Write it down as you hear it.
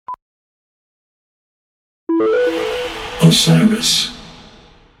Osiris.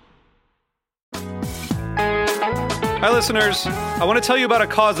 Hi, listeners. I want to tell you about a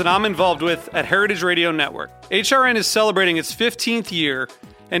cause that I'm involved with at Heritage Radio Network. HRN is celebrating its 15th year,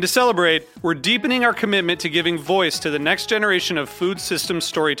 and to celebrate, we're deepening our commitment to giving voice to the next generation of food systems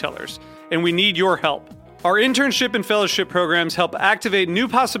storytellers, and we need your help. Our internship and fellowship programs help activate new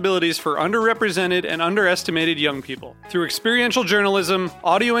possibilities for underrepresented and underestimated young people through experiential journalism,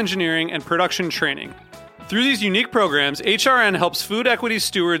 audio engineering, and production training. Through these unique programs, HRN helps food equity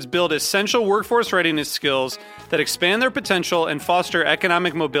stewards build essential workforce readiness skills that expand their potential and foster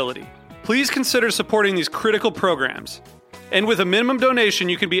economic mobility. Please consider supporting these critical programs. And with a minimum donation,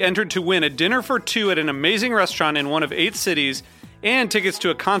 you can be entered to win a dinner for two at an amazing restaurant in one of 8 cities and tickets to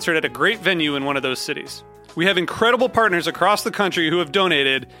a concert at a great venue in one of those cities. We have incredible partners across the country who have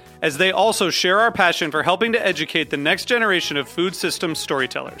donated, as they also share our passion for helping to educate the next generation of food systems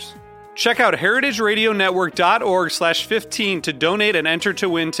storytellers. Check out heritageradionetwork.org/15 to donate and enter to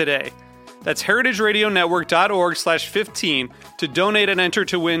win today. That's heritageradionetwork.org/15 to donate and enter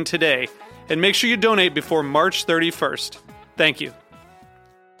to win today. And make sure you donate before March 31st. Thank you.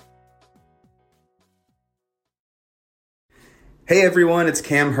 Hey everyone, it's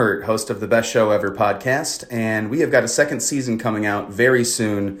Cam Hurt, host of the Best Show Ever podcast, and we have got a second season coming out very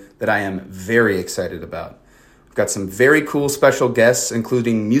soon that I am very excited about. We've got some very cool special guests,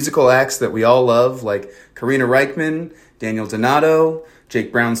 including musical acts that we all love, like Karina Reichman, Daniel Donato,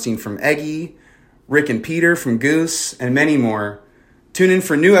 Jake Brownstein from Eggy, Rick and Peter from Goose, and many more. Tune in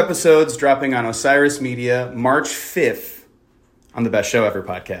for new episodes dropping on Osiris Media March 5th on the Best Show Ever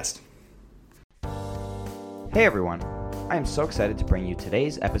podcast. Hey everyone. I am so excited to bring you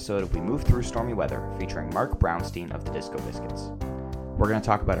today's episode of We Move Through Stormy Weather, featuring Marc Brownstein of the Disco Biscuits. We're going to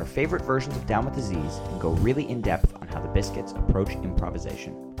talk about our favorite versions of Down with Disease and go really in-depth on how the Biscuits approach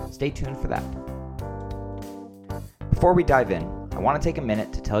improvisation. Stay tuned for that. Before we dive in, I want to take a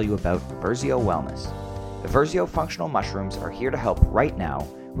minute to tell you about Versio Wellness. The Versio functional mushrooms are here to help right now,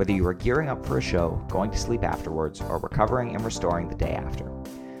 whether you are gearing up for a show, going to sleep afterwards, or recovering and restoring the day after.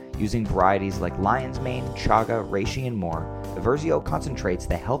 Using varieties like lion's mane, chaga, reishi, and more, the Versio concentrates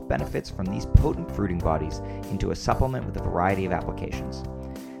the health benefits from these potent fruiting bodies into a supplement with a variety of applications.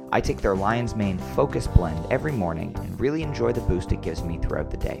 I take their lion's mane focus blend every morning and really enjoy the boost it gives me throughout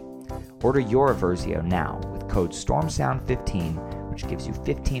the day. Order your Versio now with code STORMSOUND15, which gives you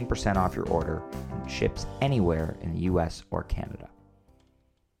 15% off your order and ships anywhere in the US or Canada.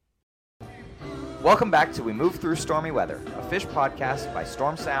 Welcome back to We Move Through Stormy Weather, a fish podcast by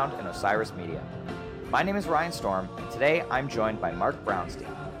Storm Sound and Osiris Media. My name is Ryan Storm, and today I'm joined by Marc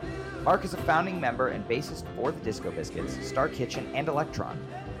Brownstein. Marc is a founding member and bassist for the Disco Biscuits, Star Kitchen, and Electron.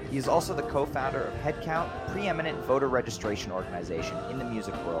 He is also the co-founder of Headcount, a preeminent voter registration organization in the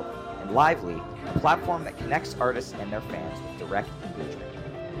music world, and Lively, a platform that connects artists and their fans with direct engagement.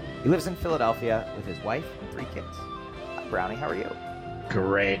 He lives in Philadelphia with his wife and 3 kids. Brownie, how are you?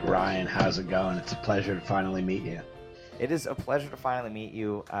 Great, Ryan. How's it going? It's a pleasure to finally meet you. It is a pleasure to finally meet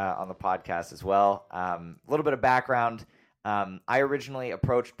you on the podcast as well. A little bit of background. I originally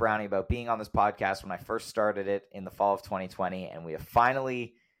approached Brownie about being on this podcast when I first started it in the fall of 2020, and we have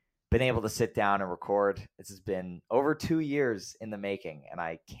finally been able to sit down and record. This has been over 2 years in the making, and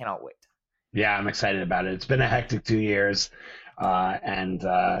I cannot wait. Yeah, I'm excited about it. It's been a hectic 2 years, and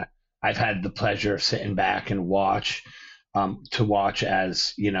I've had the pleasure of sitting back and watch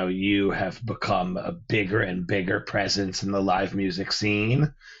as, you know, you have become a bigger and bigger presence in the live music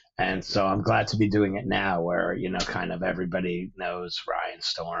scene. And so I'm glad to be doing it now where, you know, kind of everybody knows Ryan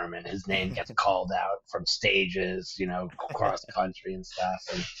Storm and his name gets called out from stages, you know, across the country and stuff.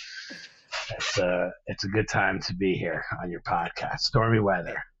 And it's a good time to be here on your podcast, Stormy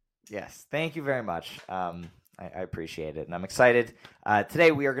Weather. Yes, thank you very much. I appreciate it, and I'm excited.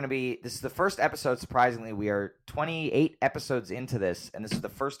 Today we are going to be, this is the first episode, surprisingly. We are 28 episodes into this, and this is the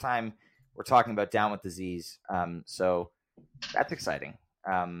first time we're talking about Down with Disease. So that's exciting.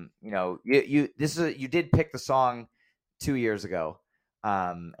 You know, you did pick the song 2 years ago,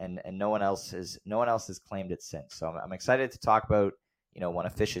 and no one else has claimed it since. So I'm excited to talk about, you know, one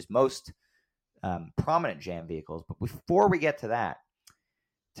of Fish's most prominent jam vehicles. But before we get to that,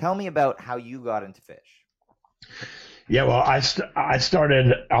 tell me about how you got into Fish. Yeah, well, I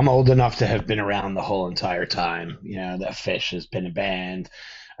started, I'm old enough to have been around the whole entire time, you know, that Fish has been a band.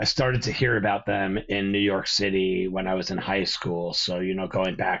 I started to hear about them in New York City when I was in high school. So, you know,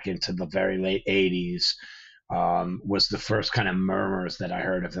 going back into the very late 80s was the first kind of murmurs that I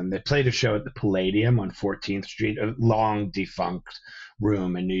heard of them. They played a show at the Palladium on 14th Street, a long defunct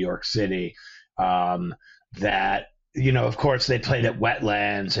room in New York City that of course they played at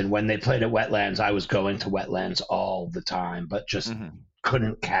Wetlands, and when they played at Wetlands, I was going to Wetlands all the time, but just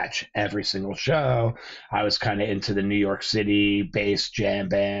couldn't catch every single show. I was kind of into the New York City based jam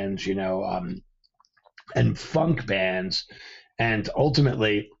bands, and funk bands, and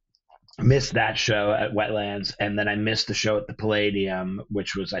ultimately missed that show at Wetlands, and then I missed the show at the Palladium,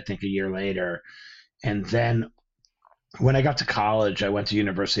 which was I think a year later. And then when I got to college, I went to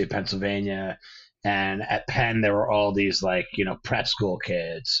University of Pennsylvania, and at Penn there were all these prep school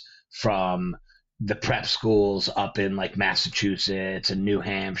kids from the prep schools up in like Massachusetts and New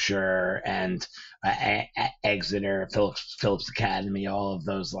Hampshire and Exeter, Phillips Academy, all of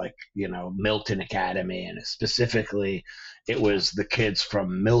those Milton Academy, and specifically it was the kids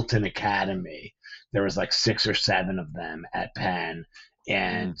from Milton Academy. There was like 6 or 7 of them at Penn,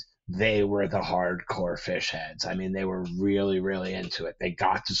 and they were the hardcore fish heads. I mean, they were really, really into it. They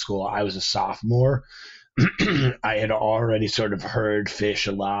got to school. I was a sophomore. I had already sort of heard Fish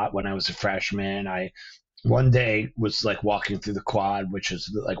a lot when I was a freshman. I one day was like walking through the quad, which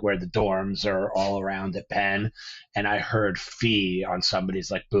is like where the dorms are all around at Penn, and I heard Fee on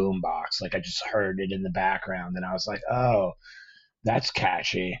somebody's like boombox. Like I just heard it in the background, and I was like, oh, that's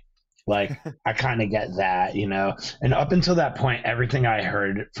catchy. Like I kind of get that, And up until that point, everything I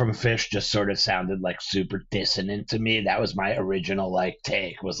heard from Fish just sort of sounded like super dissonant to me. That was my original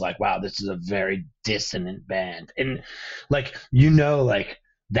take, was like, wow, this is a very dissonant band. And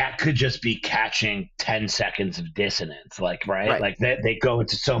that could just be catching 10 seconds of dissonance, right? Like they go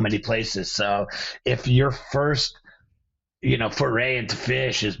into so many places. So if your first foray into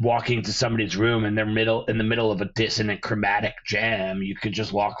Fish is walking into somebody's room and they're in the middle of a dissonant chromatic jam, you could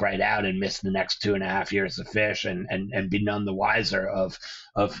just walk right out and miss the next 2.5 years of Fish and be none the wiser of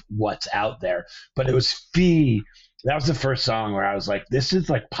what's out there. But it was Fee. That was the first song where I was like, this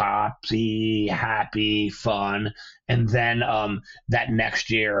is like poppy, happy, fun. And then that next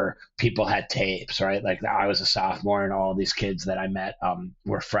year, people had tapes, right? Like I was a sophomore, and all these kids that I met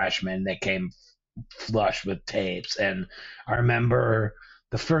were freshmen. They came flush with tapes. And I remember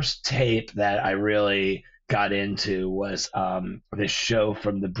the first tape that I really got into was this show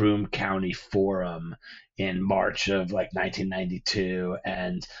from the Broome County Forum in March of 1992.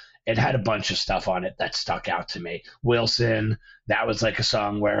 And it had a bunch of stuff on it that stuck out to me. Wilson, that was like a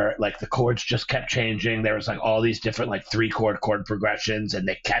song where the chords just kept changing. There was all these different 3-chord chord progressions, and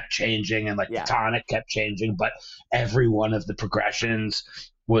they kept changing, and the tonic kept changing, but every one of the progressions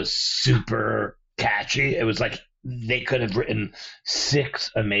was super catchy. It was they could have written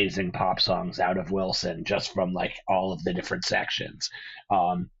 6 amazing pop songs out of Wilson just from all of the different sections.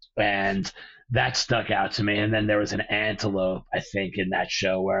 And that stuck out to me. And then there was an Antelope, I think, in that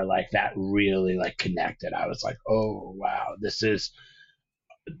show where that really connected. I was like, oh wow, this is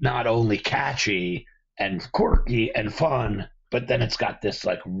not only catchy and quirky and fun, but then it's got this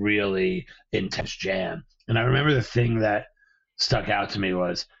really intense jam. And I remember the thing that stuck out to me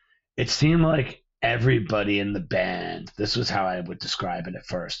was it seemed like everybody in the band, this was how I would describe it at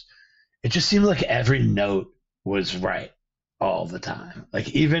first, it just seemed like every note was right all the time.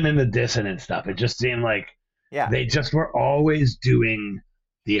 Even in the dissonant stuff, it just seemed like they just were always doing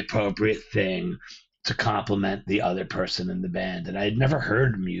the appropriate thing to complement the other person in the band. And I had never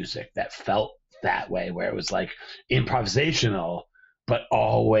heard music that felt that way, where it was improvisational, but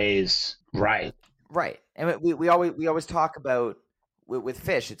always right. Right. And we always talk about with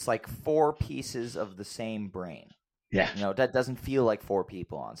Fish, it's 4 pieces of the same brain. Yeah. That doesn't feel like 4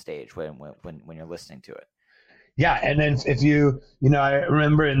 people on stage when you're listening to it. Yeah, and then if I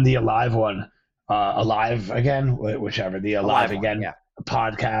remember in the Alive one, Alive Again, whichever, the Alive Again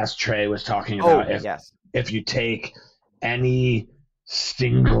podcast, Trey was talking about if you take any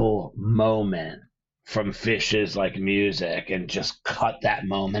single moment from Fish's music and just cut that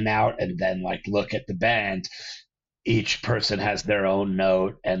moment out and then look at the band, each person has their own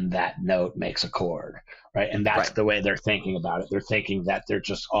note, and that note makes a chord, right? And that's the way they're thinking about it. They're thinking that they're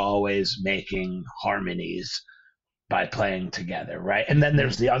just always making harmonies by playing together, right? And then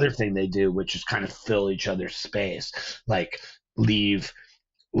there's the other thing they do, which is kind of fill each other's space, leave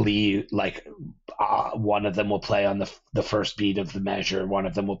one of them will play on the first beat of the measure, one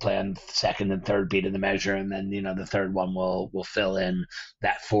of them will play on the second and third beat of the measure, and then the third one will fill in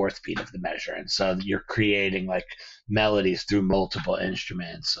that fourth beat of the measure. And so you're creating melodies through multiple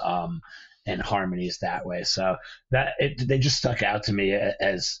instruments and harmonies that way. So they just stuck out to me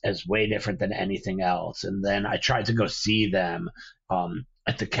as way different than anything else. And then I tried to go see them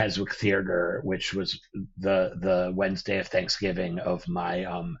at the Keswick Theater, which was the Wednesday of Thanksgiving of my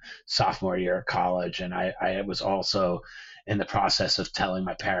sophomore year of college. And I was also in the process of telling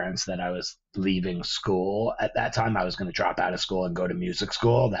my parents that I was leaving school at that time. I was going to drop out of school and go to music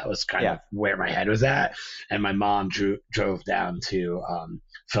school. That was kind of where my head was at. And my mom drove down to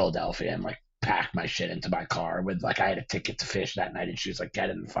Philadelphia and like packed my shit into my car with like, I had a ticket to Fish that night, and she was like, get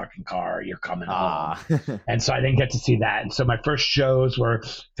in the fucking car, you're coming home. And so I didn't get to see that. And so my first shows were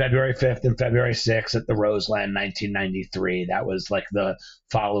February 5th and February 6th at the Roseland, 1993. That was like the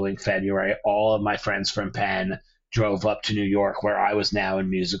following February. All of my friends from Penn drove up to New York, where I was now in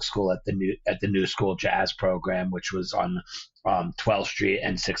music school at the New School Jazz program, which was on 12th Street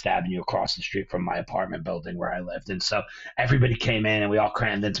and 6th Avenue across the street from my apartment building where I lived. And so everybody came in, and we all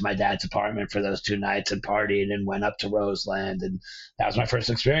crammed into my dad's apartment for those 2 nights and partied and went up to Roseland. And that was my first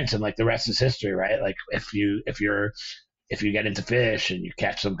experience. And like the rest is history, right? Like if you get into Fish and you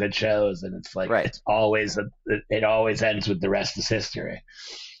catch some good shows, and it's like, it always ends with the rest is history.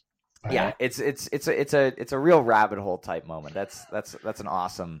 Yeah, it's a real rabbit hole type moment. That's an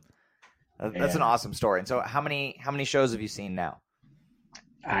awesome an awesome story. And so how many shows have you seen now?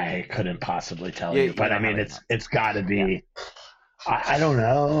 I couldn't possibly tell you, but I mean it's got to be. I don't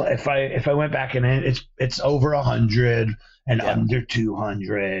know if I went back and it's over 100 and under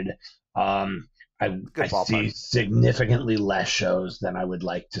 200. I see significantly less shows than I would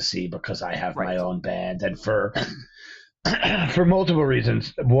like to see because I have my own band, and for multiple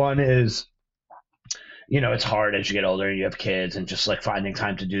reasons. One is, it's hard as you get older and you have kids, and just like finding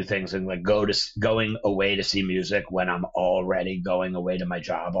time to do things and like going away to see music when I'm already going away to my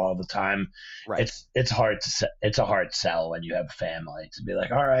job all the time. Right. It's a hard sell when you have a family to be like,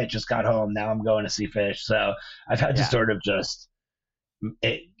 all right, just got home, now I'm going to see Fish. So I've had to sort of just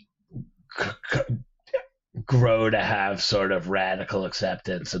grow to have sort of radical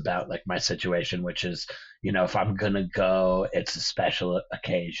acceptance about like my situation, which is, if I'm going to go, it's a special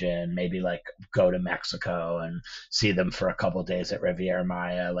occasion, maybe like go to Mexico and see them for a couple of days at Riviera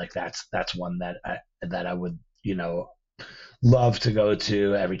Maya. Like that's one that I would, love to go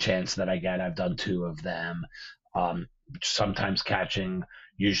to every chance that I get. I've done 2 of them. Sometimes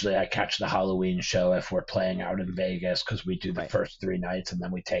usually I catch the Halloween show if we're playing out in Vegas, because we do the first 3 nights and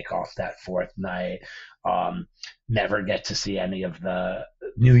then we take off that 4th night. Never get to see any of the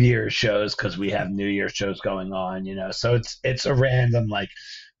New Year's shows because we have New Year's shows going on, so it's a random, like,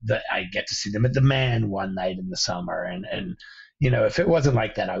 that I get to see them at the Man one night in the summer. And if it wasn't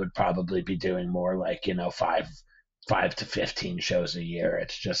like that, I would probably be doing more like, 5 to 15 shows a year.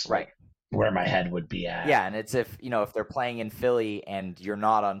 It's just like where my head would be at. Yeah, and it's if they're playing in Philly and you're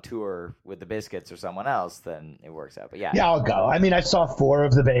not on tour with the Biscuits or someone else, then it works out. But yeah, I'll go. I mean, I saw 4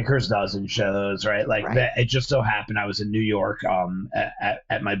 of the Baker's Dozen shows, right? Like it just so happened I was in New York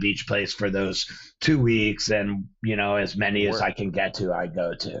at my beach place for those 2 weeks, and as many as I can get to, I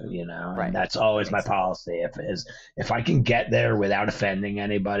go to. And that's always my policy. If I can get there without offending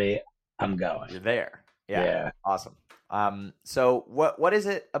anybody, I'm going. You're there. Yeah. Awesome. So what is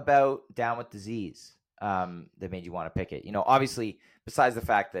it about Down with Disease that made you want to pick it? Obviously, besides the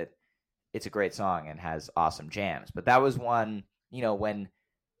fact that it's a great song and has awesome jams, but that was one, when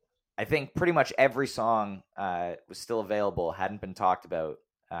I think pretty much every song was still available, hadn't been talked about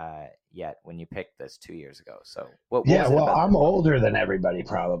yet when you picked this 2 years ago. So what was it about I'm older than everybody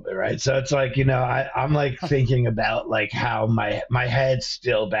probably, right? So it's like, I'm like thinking about like how my head's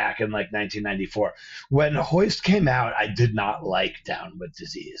still back in like 1994. When Hoist came out, I did not like Down with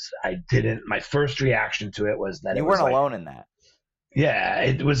Disease. I didn't. My first reaction to it was that you weren't alone in that. Yeah,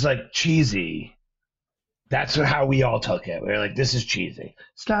 it was like cheesy. That's how we all took it. We were like, this is cheesy.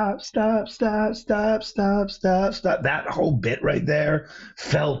 Stop, stop, stop, stop, stop, stop, stop. That whole bit right there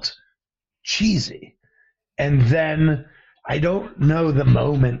felt cheesy. And then I don't know the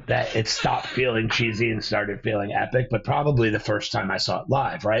moment that it stopped feeling cheesy and started feeling epic, but probably the first time I saw it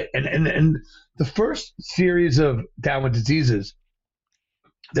live, right? And the first series of Down with Diseases,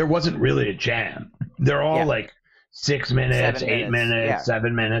 there wasn't really a jam. They're all like 6 minutes, 8 minutes,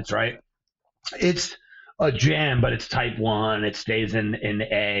 7 minutes, right? It's a jam, but it's type 1. It stays in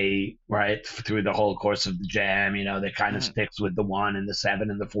A, right, through the whole course of the jam. That kind of sticks with the 1 and the 7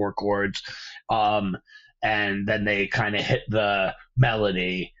 and the 4 chords. And then they kind of hit the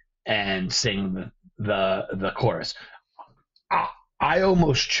melody and sing the chorus. I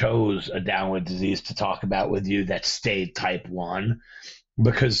almost chose a Down with Disease to talk about with you that stayed type 1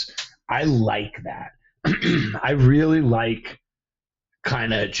 because I like that. I really like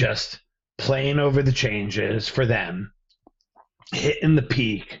kind of just playing over the changes for them, hitting the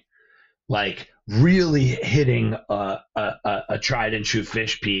peak, like really hitting a tried and true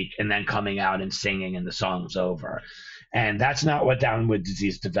Fish peak, and then coming out and singing and the song's over. And that's not what Down with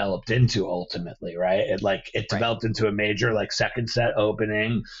Disease developed into ultimately, right? It developed into a major like second set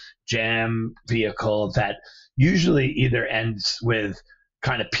opening jam vehicle that usually either ends with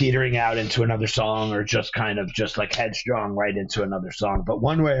kind of petering out into another song or just kind of just like headstrong right into another song. But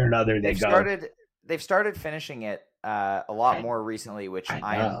one way or another, they've started finishing it a lot more recently, which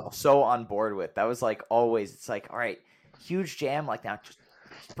I am so on board with. That was like always, it's like, all right, huge jam, like now just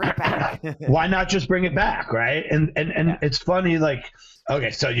bring it back. Why not just bring it back, right? And it's funny, like, okay,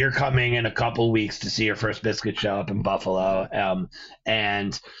 so you're coming in a couple weeks to see your first Biscuit show up in Buffalo,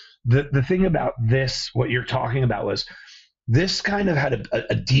 and the thing about this, what you're talking about, was this kind of had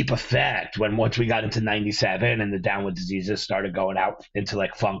a deep effect once we got into 97 and the Down with Diseases started going out into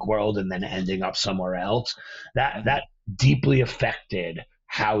like funk world and then ending up somewhere else. That deeply affected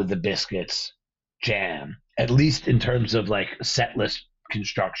how the Biscuits jam, at least in terms of like set list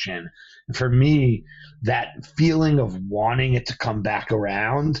construction. For me, that feeling of wanting it to come back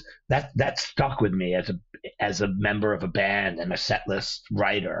around, that stuck with me as a member of a band and a set list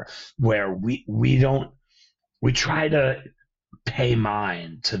writer, where we try to pay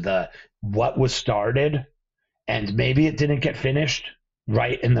mind to what was started, and maybe it didn't get finished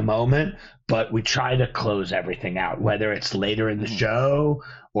right in the moment, but we try to close everything out, whether it's later in the show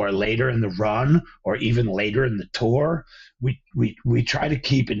or later in the run or even later in the tour. We try to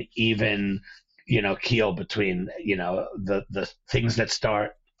keep an even, keel between, the things that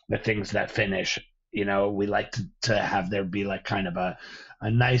start, the things that finish. We like to have there be like kind of a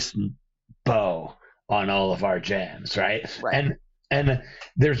nice bow on all of our jams, right? And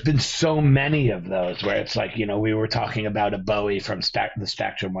there's been so many of those where it's like, we were talking about a Bowie from the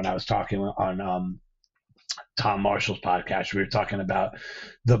Spectrum when I was talking on Tom Marshall's podcast. We were talking about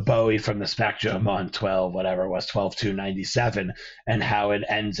the Bowie from the Spectrum on 12/2/97 and how it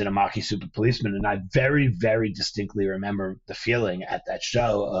ends in a Maki Super Policeman. And I very, very distinctly remember the feeling at that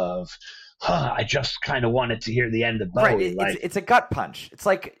show of, I just kind of wanted to hear the end of Bowie. Right, it's a gut punch. It's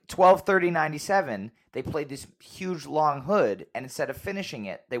like 12/30/97. They played this huge long hood, and instead of finishing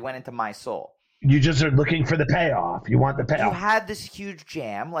it, they went into My Soul. You just are looking for the payoff. You want the payoff. You had this huge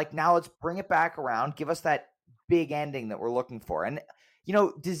jam. Like, now let's bring it back around. Give us that big ending that we're looking for. And,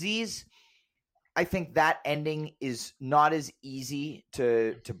 Disease, I think that ending is not as easy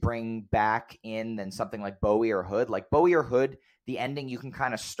to bring back in than something like Bowie or Hood. Like Bowie or Hood, the ending, you can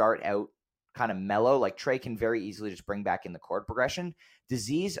kind of start out kind of mellow. Like Trey can very easily just bring back in the chord progression.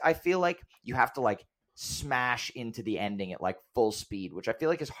 Disease, I feel like you have to like smash into the ending at like full speed, which I feel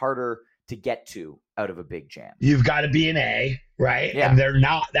like is harder to get to out of a big jam. You've got to be an A, right? Yeah. And they're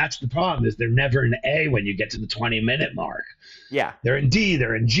not. That's the problem, is they're never an A when you get to the 20-minute mark. Yeah. They're in D,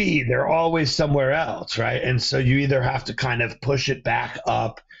 they're in G, they're always somewhere else, right? And so you either have to kind of push it back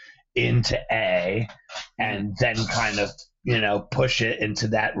up into A and then kind of, push it into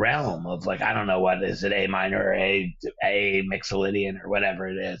that realm of like, I don't know, what is it, A minor or A Mixolydian or whatever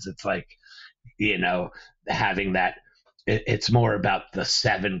it is. It's like, having that, it's more about the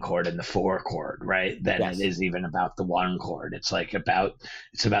 7 chord and the 4 chord, right? Than Yes. It is even about the 1 chord. It's like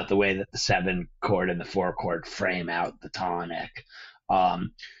it's about the way that the 7 chord and the 4 chord frame out the tonic.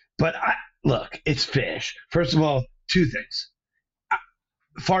 But look, it's Fish. First of all, 2 things.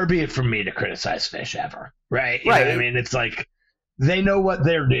 Far be it from me to criticize Fish ever, right? You know what I mean? It's like they know what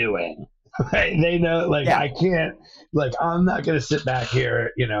they're doing. Right? They know, like, I can't, like, I'm not going to sit back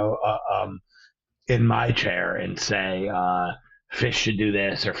here, in my chair and say Fish should do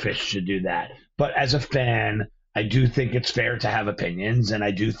this or Fish should do that. But as a fan, I do think it's fair to have opinions, and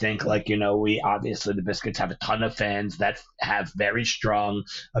I do think, like, we obviously, the Biscuits have a ton of fans that have very strong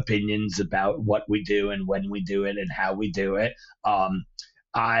opinions about what we do and when we do it and how we do it.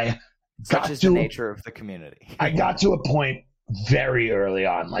 Such is the nature of the community. I got to a point very early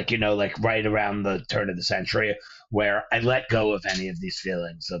on, like right around the turn of the century, where I let go of any of these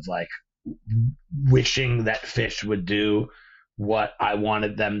feelings of like wishing that Fish would do what I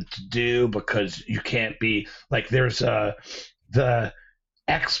wanted them to do, because you can't be like, there's the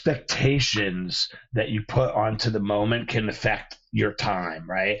expectations that you put onto the moment can affect your time,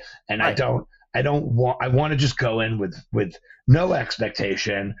 right? And I want to just go in with no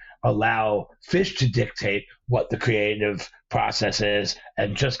expectation, allow Fish to dictate what the creative process is,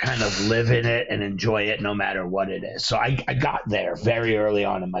 and just kind of live in it and enjoy it no matter what it is. So I got there very early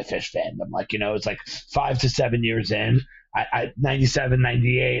on in my Fish fandom. Like, it's like 5 to 7 years in. I 97,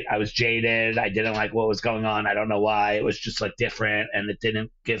 98, I was jaded. I didn't like what was going on. I don't know why. It was just like different, and it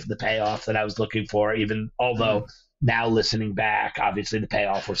didn't give the payoff that I was looking for, even although now listening back, obviously the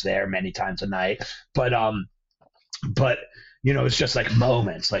payoff was there many times a night. But it's just like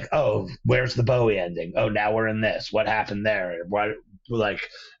moments, like, oh, where's the Bowie ending? Oh, now we're in this. What happened there? What, like,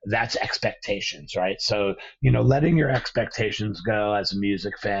 that's expectations, right? So, letting your expectations go as a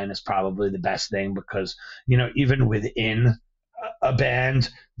music fan is probably the best thing, because, even within a band,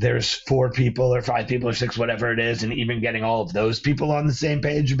 there's 4 people or 5 people or 6, whatever it is, and even getting all of those people on the same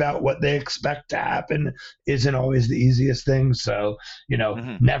page about what they expect to happen isn't always the easiest thing. So,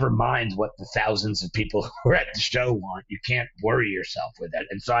 never mind what the thousands of people who are at the show want. You can't worry yourself with it.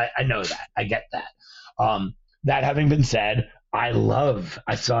 And so I know that. I get that. That having been said, I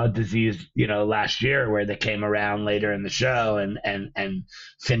saw Disease, last year, where they came around later in the show and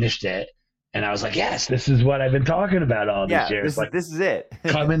finished it. And I was like, yes, this is what I've been talking about all these years. This is it.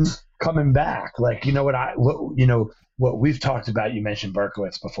 coming back. Like, what we've talked about, you mentioned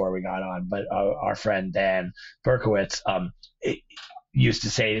Berkowitz before we got on, but our friend Dan Berkowitz used to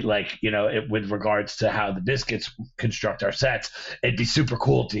say, like, with regards to how the Biscuits construct our sets, it'd be super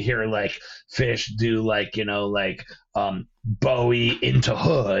cool to hear like Fish do Bowie into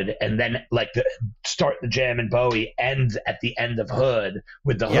Hood, and then like start the jam in Bowie, ends at the end of Hood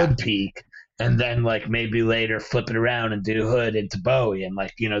with the Hood peak. And then, like, maybe later flip it around and do Hood into Bowie. And,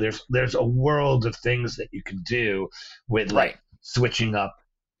 like, there's a world of things that you can do with, like, switching up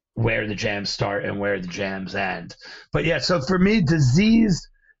where the jams start and where the jams end. But, yeah, so for me, Disease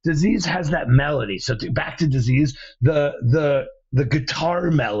has that melody. So back to Disease, the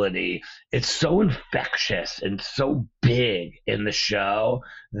guitar melody, it's so infectious and so big in the show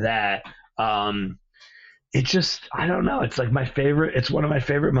that it just, I don't know. It's like my favorite. It's one of my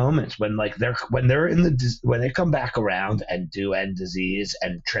favorite moments when they come back around and do End Disease,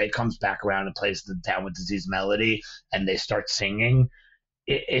 and Trey comes back around and plays the Down with Disease melody, and they start singing.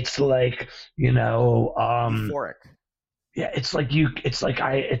 It's like, euphoric. Yeah, it's like you just like,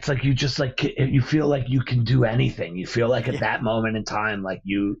 you feel like you can do anything. You feel like at that moment in time, like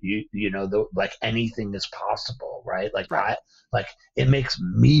like anything is possible, right? Like it makes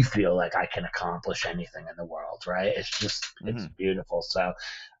me feel like I can accomplish anything in the world, right? It's just, it's beautiful. So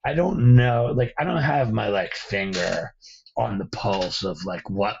I don't know, like, I don't have my like finger on the pulse of like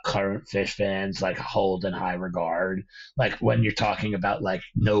what current Fish fans like hold in high regard. Like when you're talking about like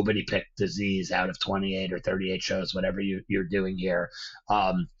nobody picked Disease out of 28 or 38 shows, whatever you're doing here.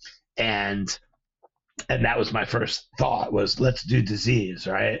 And that was my first thought, was let's do Disease,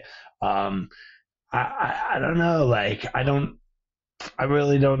 right? I don't know, like I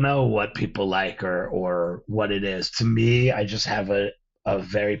really don't know what people like or what it is. To me, I just have a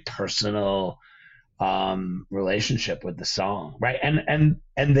very personal relationship with the song, right? And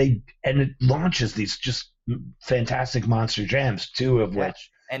it launches these just fantastic monster jams, 2 of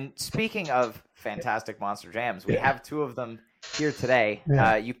which. And speaking of fantastic monster jams, we have 2 of them here today.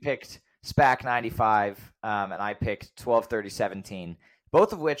 You picked SPAC 95, and I picked 12:30:17,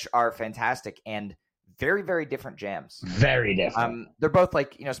 both of which are fantastic and very, very different jams. Very different. They're both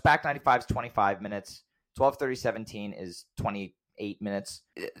like, SPAC 95 is 25 minutes, 12:30:17 is 28 minutes.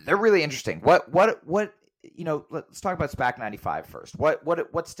 They're really interesting. What let's talk about SPAC 95 first.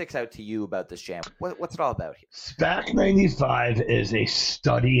 What sticks out to you about this jam? What's it all about here? SPAC 95 is a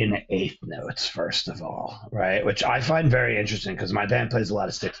study in 8th notes, first of all, right? Which I find very interesting, because my band plays a lot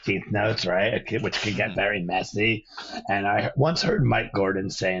of 16th notes, right? Which can get very messy. And I once heard Mike Gordon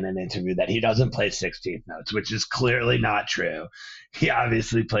say in an interview that he doesn't play 16th notes, which is clearly not true. He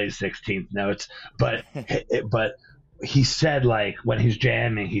obviously plays 16th notes, but he said, like, when he's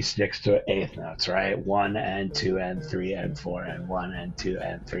jamming, he sticks to 8th notes, right? 1 and 2 and 3 and 4 and 1 and 2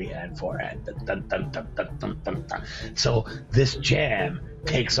 and 3 and 4 and dun, dun, dun, dun, dun, dun, dun. So this jam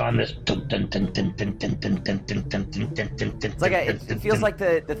takes on this. It's like it feels like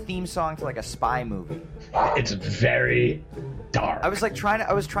the theme song to like a spy movie. It's very dark. I was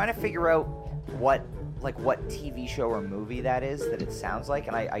trying to figure out what TV show or movie that is that it sounds like,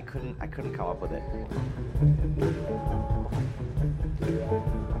 and I couldn't come up with it.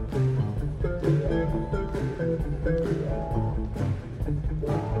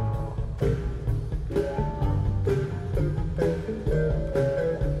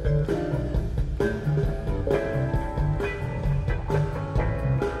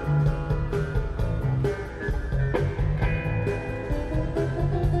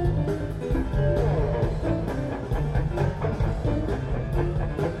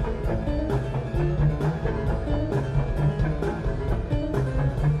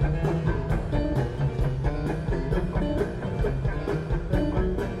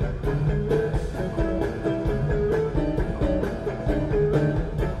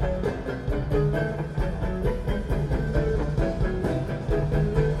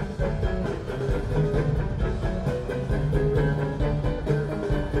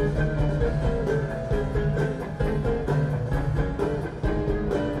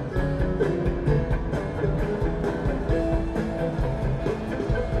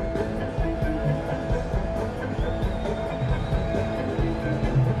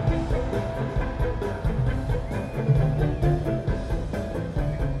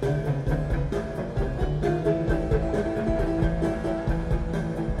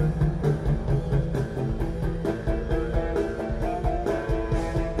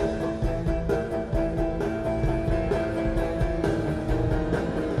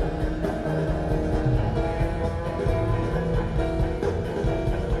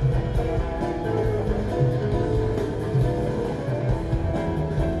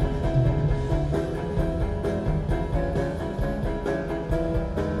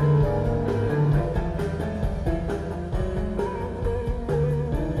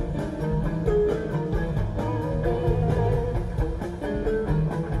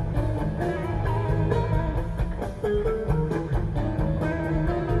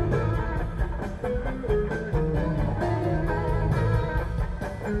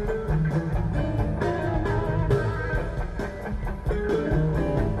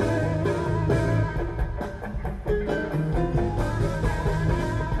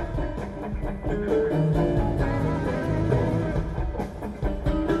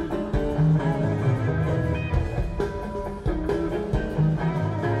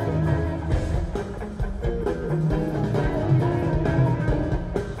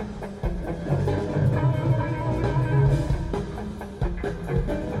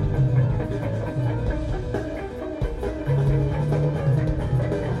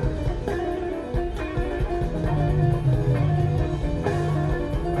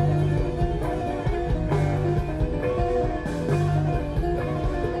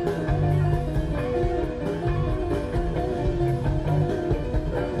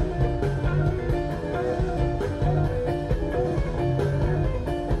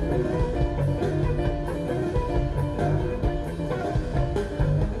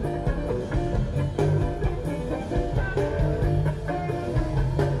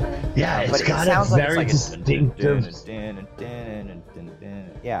 Yeah, but it's got sounds a like very distinctive.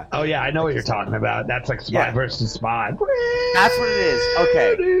 Yeah. Oh yeah, I know what you're talking about. That's like Spy versus Spy. That's what it is.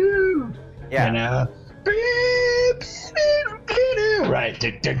 Okay. Yeah. You know? Right.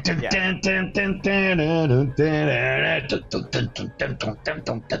 Exactly.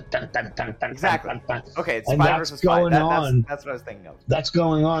 Okay, it's And Spy that's versus Spy. going on. That's what I was thinking of. That's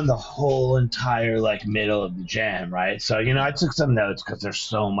going on the whole entire like middle of the jam, right? So I took some notes because there's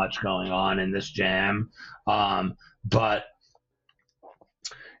so much going on in this jam, but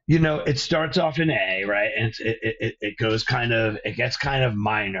it starts off in A, right, and it goes it gets kind of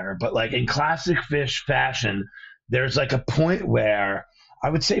minor, but like in classic Fish fashion, there's like a point where I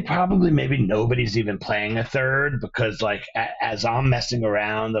would say probably maybe nobody's even playing a third, because like as I'm messing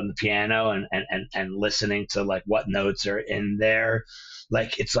around on the piano and listening to like what notes are in there,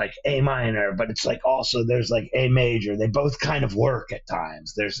 like it's like A minor, but it's like also there's like A major. They both kind of work at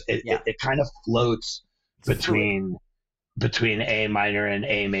times. It kind of floats between A minor and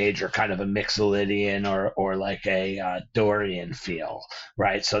A major, kind of a Mixolydian or like a Dorian feel,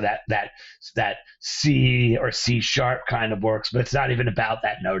 right? So that C or C sharp kind of works, but it's not even about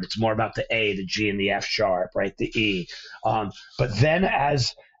that note. It's more about the A, the G, and the F sharp, right? The E. But then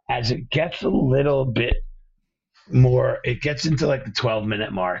as it gets a little bit more, it gets into like the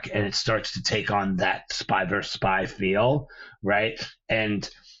 12-minute mark, and it starts to take on that Spy versus Spy feel, right? And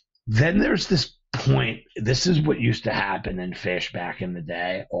then there's this point. This is what used to happen in Fish back in the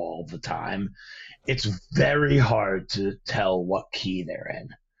day all the time. It's very hard to tell what key they're in.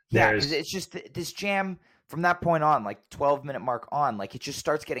 Because it's just this jam from that point on, like 12-minute mark on, like it just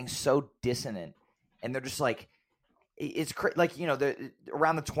starts getting so dissonant, and they're just like, it's like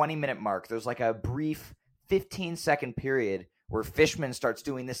around the 20-minute mark, there's like a brief 15-second period where Fishman starts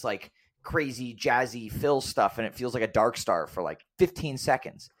doing this like crazy jazzy fill stuff, and it feels like a Dark Star for like 15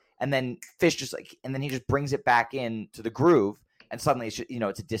 seconds. And then Fish and then he just brings it back into the groove, and suddenly it's just,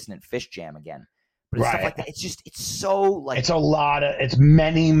 it's a dissonant Fish jam again. But it's stuff like that. It's so like it's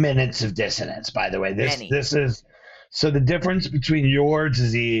many minutes of dissonance. By the way, this is so the difference between your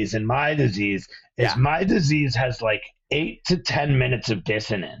disease and my disease is my disease has like 8 to 10 minutes of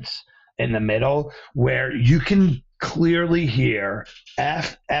dissonance in the middle, where you can clearly hear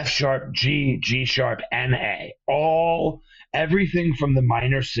F, F sharp, G, G sharp, and A. Everything from the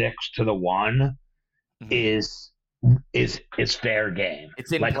minor 6 to the 1 is fair game.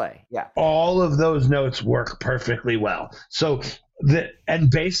 It's in play. Yeah. All of those notes work perfectly well. So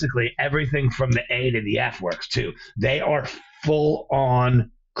and basically everything from the A to the F works too. They are full on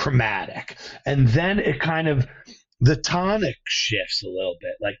chromatic. And then it kind of the tonic shifts a little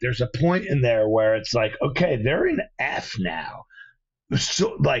bit. Like there's a point in there where it's like, okay, they're in F now.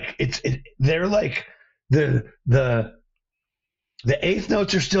 So like they're like the eighth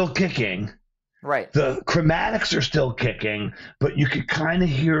notes are still kicking. Right. The chromatics are still kicking, but you could kind of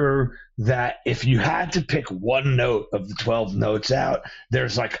hear that if you had to pick one note of the 12 notes out,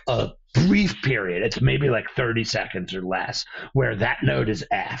 there's like a brief period. It's maybe like 30 seconds or less where that note is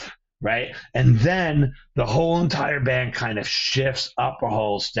F, right? And then the whole entire band kind of shifts up a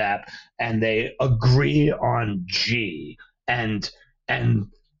whole step, and they agree on G, and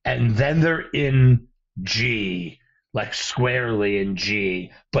then they're in G, like squarely in G,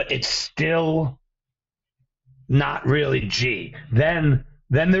 but it's still not really G. Then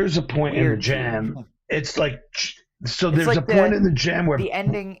there's a point in the jam. It's like, so there's like a point in the jam where the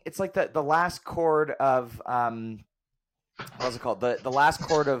ending, it's like the last chord of what's it called? The last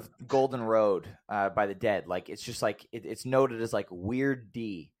chord of Golden Road by the Dead. Like it's just like it's noted as like weird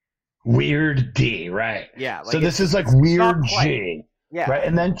D. Weird D, right? Yeah. Like so this is like weird G. Yeah. Right.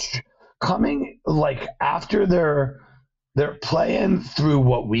 And then coming like after they're playing through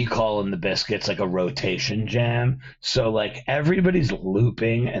what we call in the Biscuits like a rotation jam. So like everybody's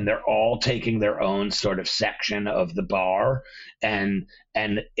looping and they're all taking their own sort of section of the bar, and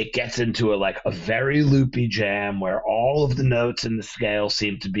it gets into a very loopy jam where all of the notes in the scale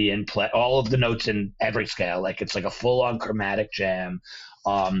seem to be in play, all of the notes in every scale, like it's like a full on chromatic jam.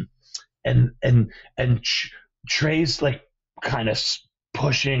 And Trey's like kind of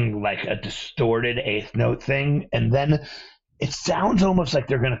pushing like a distorted eighth note thing, and then it sounds almost like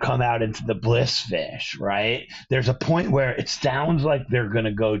they're going to come out into the bliss fish, right? There's a point where it sounds like they're going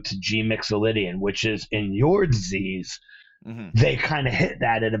to go to G Mixolydian, which is in your disease. Mm-hmm. They kind of hit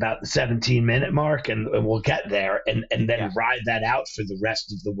that at about the 17-minute mark, and we'll get there and then ride that out for the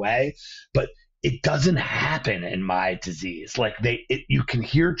rest of the way. But it doesn't happen in my disease. Like you can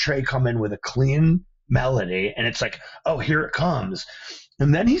hear Trey come in with a clean melody, and it's like, oh, here it comes.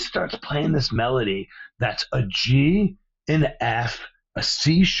 And then he starts playing this melody that's a G, an F, a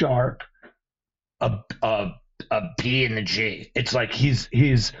C sharp, a B and a G. It's like he's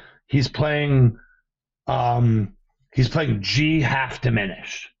playing G half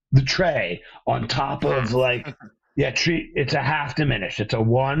diminished. The tray on top of like it's a half diminished. It's a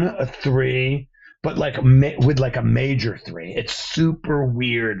 1, a 3, but like with like a major 3. It's super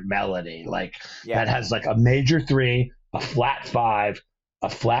weird melody that has like a major 3, a flat 5, a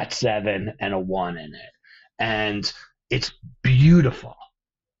flat 7, and a 1 in it, and it's beautiful.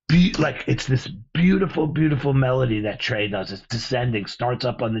 It's this beautiful, beautiful melody that Trey does. It's descending, starts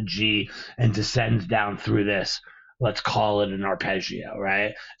up on the G and descends down through this. Let's call it an arpeggio,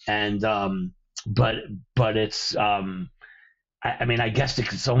 right? And but it's I mean, I guess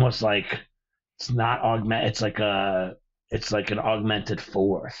it's almost like it's not augment. It's like an augmented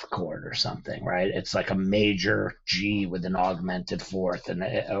 4th chord or something, right? It's like a major G with an augmented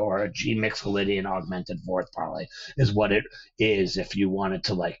 4th, or a G Mixolydian augmented 4th probably is what it is if you wanted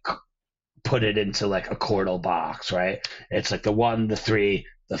to like put it into like a chordal box, right? It's like the 1, the 3,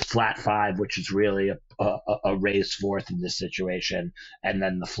 the flat 5, which is really a raised 4th in this situation, and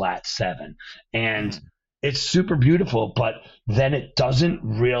then the flat 7. And it's super beautiful, but then it doesn't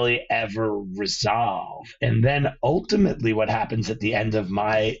really ever resolve. And then ultimately what happens at the end of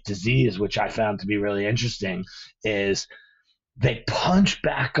My Disease, which I found to be really interesting, is they punch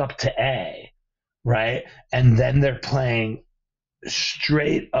back up to A, right? And then they're playing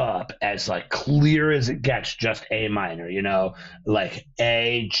straight up as like clear as it gets, just A minor, like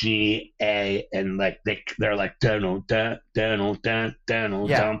A, G, A, and like they're like dun dun dun dun dun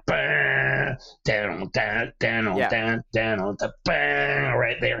dun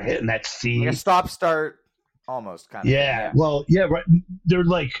right, they're hitting that C, like a stop start almost kind of thing. Well, right,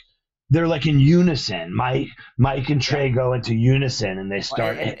 they're like in unison. Mike and Trey go into unison, and they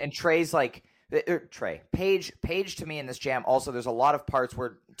start and Trey's like Page to me in this jam. Also, there's a lot of parts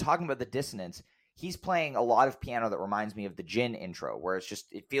where, talking about the dissonance, he's playing a lot of piano that reminds me of the Jin intro, where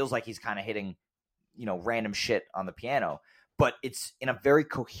it feels like he's kind of hitting, random shit on the piano, but it's in a very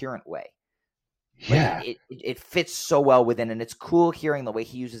coherent way. It fits so well within, and it's cool hearing the way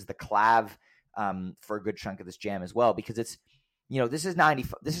he uses the clav for a good chunk of this jam as well, because it's, this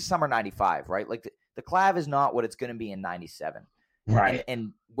is summer 95, right? Like the clav is not what it's going to be in 97. Right.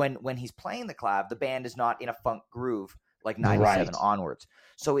 And when he's playing the clav, the band is not in a funk groove like 97 onwards.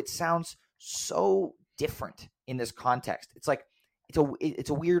 So it sounds so different in this context. It's like it's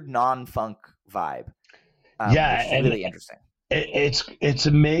a weird non-funk vibe. It's really interesting. It's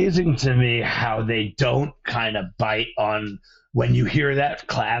amazing to me how they don't kind of bite on when you hear that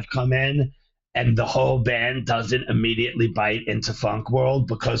clav come in, and the whole band doesn't immediately bite into funk world,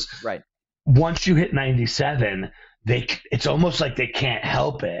 because once you hit 97, it's almost like they can't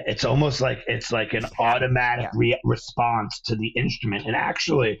help it. It's almost like it's like an automatic response to the instrument. And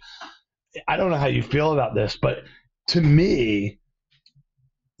actually, I don't know how you feel about this, but to me,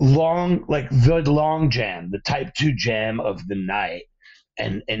 the long jam, the type 2 jam of the night,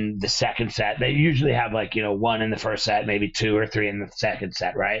 and in the second set, they usually have 1 in the first set, maybe 2 or 3 in the second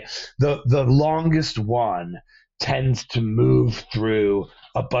set, right? The longest one tends to move through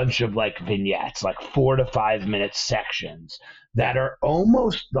a bunch of vignettes, 4 to 5 minute sections that are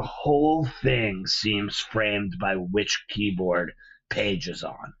almost, the whole thing seems framed by which keyboard Page is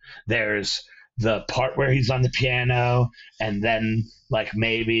on. There's the part where he's on the piano, and then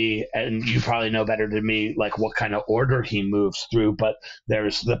maybe, and you probably know better than me, what kind of order he moves through, but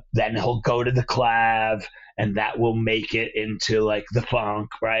then he'll go to the clav, and that will make it into the funk,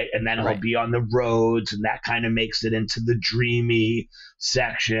 right? And then he'll be on the Rhodes, and that kind of makes it into the dreamy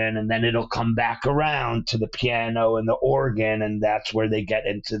section, and then it'll come back around to the piano and the organ, and that's where they get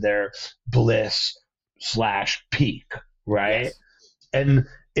into their bliss / peak, right? Yes. And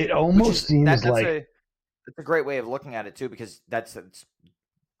it almost seems that's a great way of looking at it too, because that's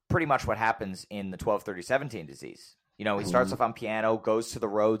pretty much what happens in the 12/30/17 disease. He starts off on piano, goes to the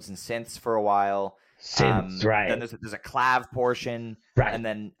Rhodes and synths for a while. Synths, right? Then there's a clav portion, right? And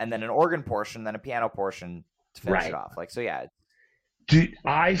then an organ portion, then a piano portion to finish it off. Dude,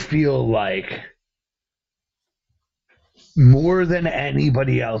 I feel like more than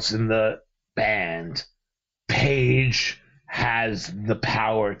anybody else in the band, Page has the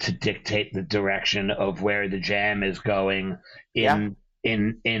power to dictate the direction of where the jam is going in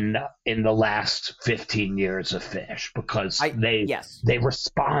the last 15 years of Phish, because they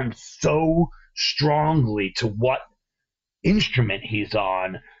respond so strongly to what instrument he's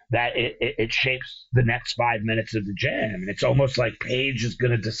on that it shapes the next 5 minutes of the jam. And it's almost like Page is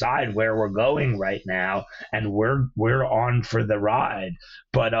going to decide where we're going right now, and we're on for the ride.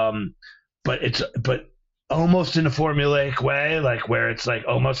 But almost in a formulaic way, like where it's like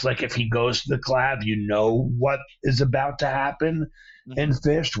almost like if he goes to the clav, you know what is about to happen in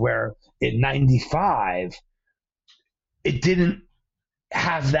Fish, where in 95, it didn't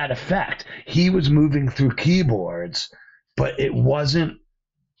have that effect. He was moving through keyboards, but it wasn't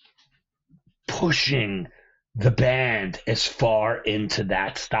pushing the band as far into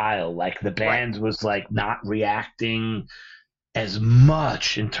that style. Like the band was like not reacting as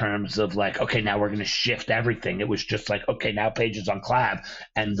much in terms of like, okay, now we're going to shift everything. It was just like, okay, now Page is on clav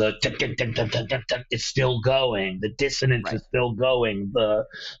and the it's still going. The dissonance is still going. The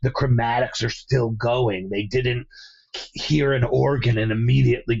chromatics are still going. They didn't hear an organ and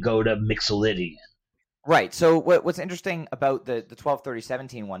immediately go to Mixolydian. Right. So what's interesting about the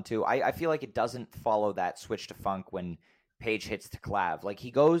 12-30-17 one too, I feel like it doesn't follow that switch to funk when Page hits to clav. Like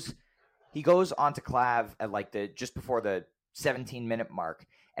he goes onto clav at like just before the 17-minute mark,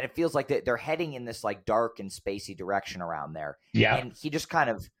 and it feels like they're heading in this like dark and spacey direction around there. Yeah. And he just kind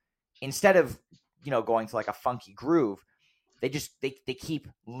of, instead of, going to like a funky groove, they keep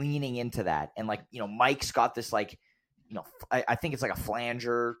leaning into that. And like, Mike's got this like, I think it's like a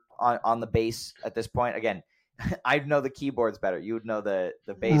flanger on the bass at this point. Again, I know the keyboards better. You would know the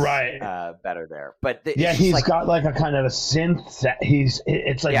bass better there. But he's like, got like a kind of a synth.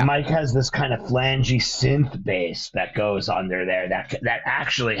 It's like Mike has this kind of flangy synth bass that goes under there that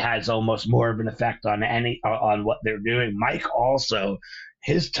actually has almost more of an effect on what they're doing. Mike also,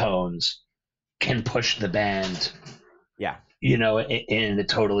 his tones can push the band. Yeah. In a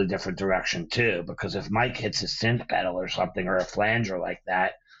totally different direction too, because if Mike hits a synth pedal or something or a flanger like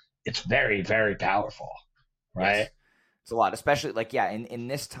that, it's very, very powerful, right? Yes. It's a lot, especially like, in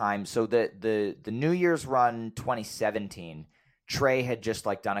this time. So the New Year's run 2017, Trey had just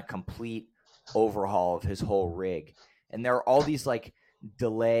like done a complete overhaul of his whole rig. And there are all these like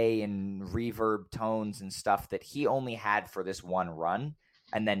delay and reverb tones and stuff that he only had for this one run,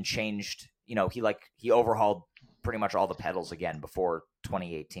 and then changed, he overhauled pretty much all the pedals again before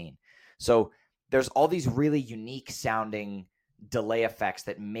 2018. So there's all these really unique sounding delay effects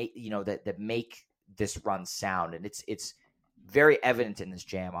that make, that make this run sound. And it's very evident in this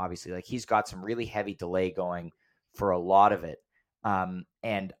jam, obviously. Like he's got some really heavy delay going for a lot of it.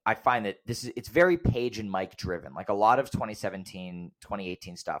 And I find that it's very Page and Mike driven. Like a lot of 2017,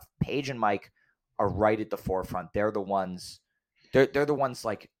 2018 stuff, Page and Mike are right at the forefront. They're the ones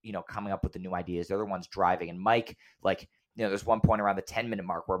like, coming up with the new ideas. They're the ones driving. And Mike, like, there's one point around the 10-minute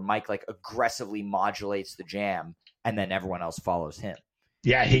mark where Mike like aggressively modulates the jam, and then everyone else follows him.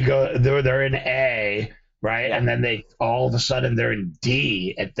 Yeah, they're in A, right? Yeah. And then they all of a sudden they're in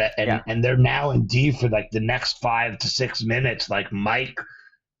D and they're now in D for like the next 5 to 6 minutes. Like Mike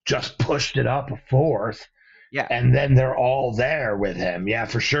just pushed it up a fourth. Yeah. And then they're all there with him. Yeah,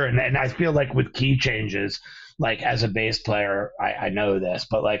 for sure. And I feel like with key changes, like as a bass player, I know this,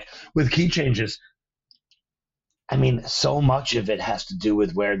 but like with key changes, I mean, so much of it has to do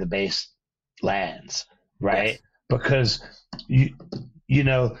with where the bass lands, right? Yes. Because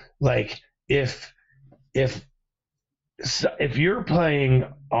like if you're playing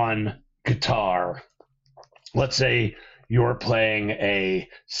on guitar, let's say you're playing a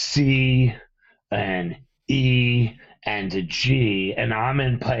C, an E, and a G, and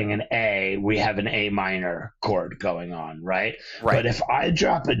I'm playing an A, we have an A minor chord going on, right? But if I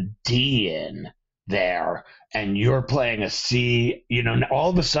drop a D in there and you're playing a C, all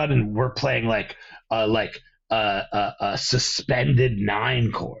of a sudden we're playing like a suspended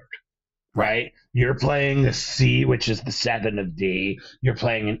 9 chord, right? You're playing a C, which is the 7 of D. You're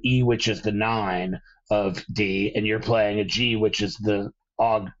playing an E, which is the 9 of D, and you're playing a G, which is the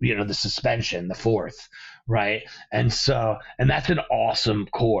the suspension, the 4th, right? And that's an awesome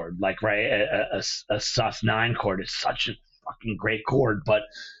chord, like, right? A sus 9 chord is such a fucking great chord, but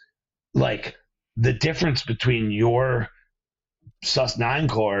like the difference between your sus 9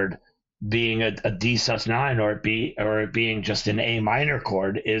 chord being a D sus 9 or it being just an A minor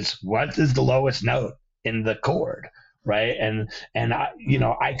chord is what is the lowest note in the chord, right? And I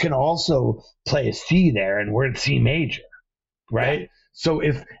I can also play a C there and we're in C major, right? Yeah. So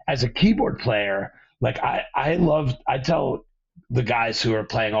if as a keyboard player, like I tell the guys who are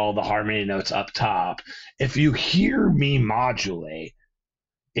playing all the harmony notes up top, if you hear me modulate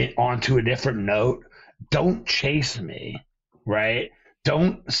it onto a different note, don't chase me, right?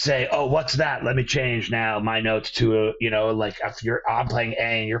 Don't say, oh, what's that? Let me change now my notes to like if I'm playing A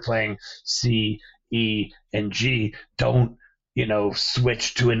and you're playing C, E, and G, don't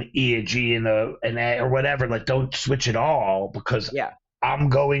switch to an E, a G, and an A or whatever. Like don't switch at all, because I'm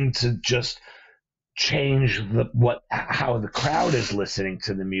going to just change how the crowd is listening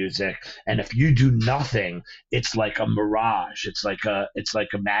to the music. And if you do nothing, it's like a mirage. It's like a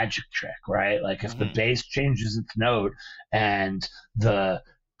magic trick, right? Like if the bass changes its note and the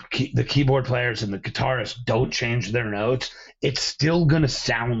keyboard players and the guitarists don't change their notes, it's still going to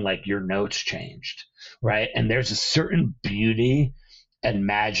sound like your notes changed, right? And there's a certain beauty and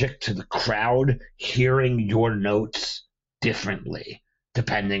magic to the crowd hearing your notes differently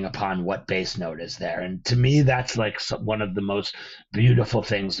depending upon what bass note is there. And to me, that's like one of the most beautiful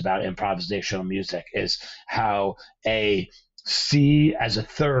things about improvisational music is how a C as a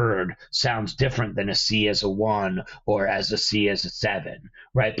third sounds different than a C as a 1 or as a C as a 7,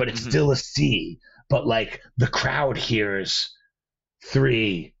 right? But it's still a C. But like the crowd hears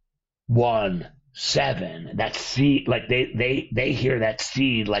 3, 1, 7. That C, like they hear that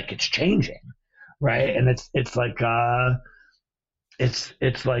C like it's changing, right? And it's like it's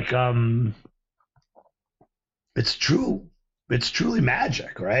truly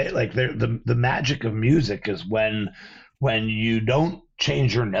magic, right? Like the magic of music is when you don't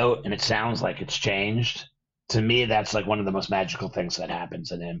change your note and it sounds like it's changed. To me, that's like one of the most magical things that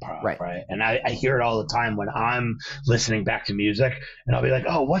happens in improv, right? And I hear it all the time when I'm listening back to music, and I'll be like,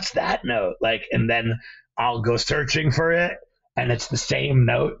 oh, what's that note? Like, and then I'll go searching for it, and it's the same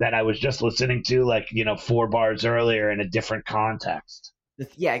note that I was just listening to, like, 4 bars earlier in a different context.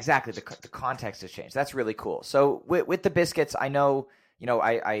 Yeah, exactly. The context has changed. That's really cool. So with the Biscuits, I know,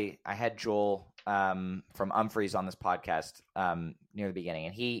 I had Joel from Umphreys on this podcast near the beginning,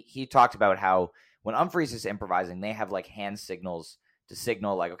 and he talked about how when Umphreys is improvising, they have like hand signals to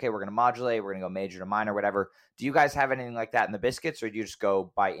signal like, okay, we're going to modulate, we're going to go major to minor, whatever. Do you guys have anything like that in the Biscuits, or do you just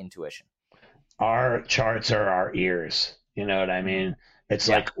go by intuition? Our charts are our ears. You know what I mean? It's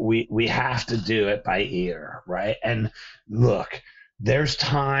like we have to do it by ear, right? And look, there's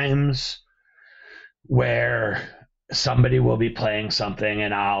times where somebody will be playing something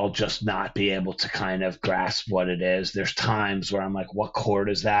and I'll just not be able to kind of grasp what it is. There's times where I'm like, what chord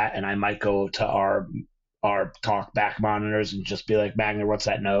is that? And I might go to our talk back monitors and just be like, Magner, what's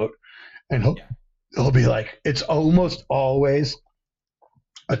that note? And he'll be like, it's almost always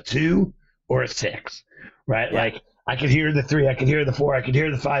a 2 or a 6, right? Yeah. Like I could hear the 3, I could hear the 4, I could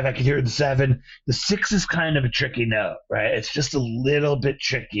hear the 5, I could hear the 7. The 6 is kind of a tricky note, right? It's just a little bit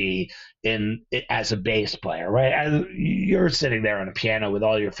tricky as a bass player, right? As you're sitting there on a piano with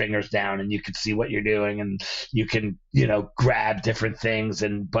all your fingers down and you can see what you're doing and you can, grab different things.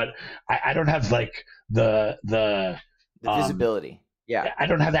 But I don't have like the visibility. Yeah, I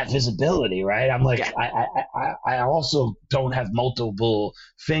don't have that visibility, right? I'm like, I also don't have multiple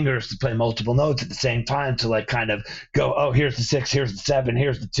fingers to play multiple notes at the same time to like kind of go, oh, here's the 6, here's the 7,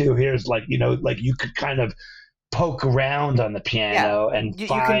 here's the 2, here's like, like you could kind of poke around on the piano and you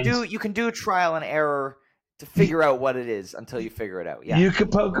can do trial and error to figure out what it is until you figure it out. Yeah, you could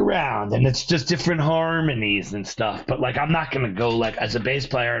poke around and it's just different harmonies and stuff. But like, I'm not gonna go like as a bass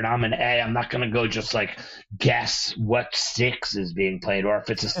player and I'm an A, I'm not gonna go just like guess what 6 is being played or if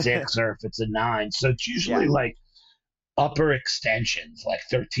it's a 6 or if it's a 9. So it's usually like upper extensions like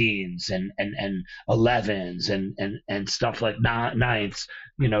 13s and 11s and stuff like ninths,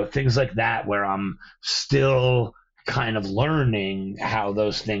 things like that where I'm still kind of learning how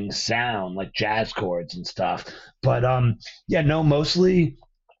those things sound, like jazz chords and stuff. But mostly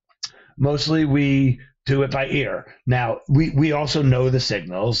we do it by ear. Now we also know the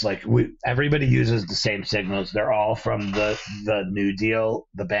signals. Like everybody uses the same signals. They're all from the New Deal,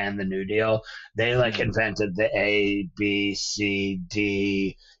 the band The New Deal. They like invented the A, B, C,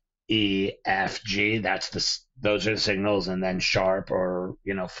 D, E, F, G. Those are the signals, and then sharp or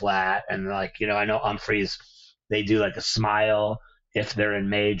flat. And like I know Umphreys, they do like a smile if they're in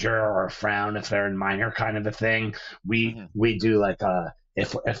major or a frown if they're in minor kind of a thing. We do like a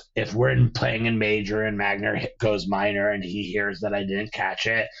if we're playing in major and Magner goes minor and he hears that I didn't catch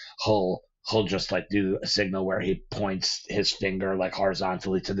it, he'll just like do a signal where he points his finger like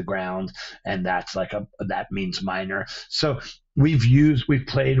horizontally to the ground, and that's like that means minor. So we've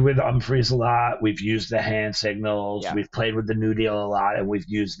played with Umphreys a lot. We've used the hand signals. Yeah. We've played with the New Deal a lot, and we've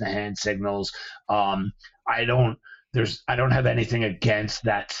used the hand signals. I don't have anything against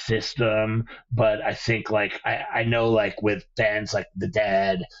that system, but I think like I know like with bands like The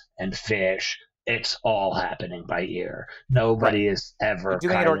Dead and Fish, it's all happening by ear. Nobody is ever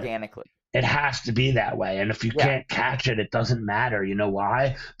doing it organically. It has to be be that way. And if you can't catch it, it doesn't matter. You know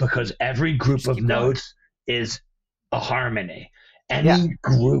why? Because every group of notes is a harmony. Any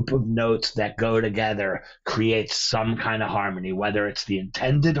group of notes that go together creates some kind of harmony, whether it's the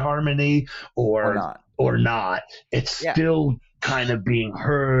intended harmony or not. It's still kind of being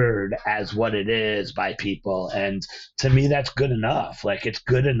heard as what it is by people. And to me, that's good enough. Like, it's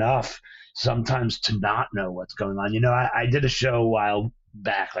good enough sometimes to not know what's going on. I did a show a while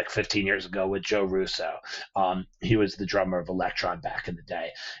back, like 15 years ago, with Joe Russo. He was the drummer of Electron back in the day.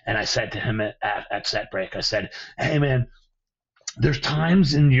 And I said to him at set break, I said, hey, man, there's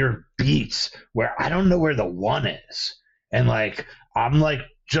times in your beats where I don't know where the one is. And like, I'm like,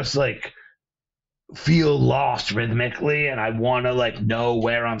 just like, feel lost rhythmically, and I want to like know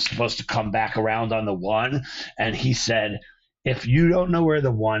where I'm supposed to come back around on the one. And he said, if you don't know where the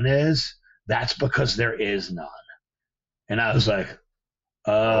one is, that's because there is none. And I was like,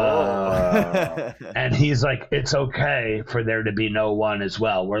 and he's like, it's okay for there to be no one as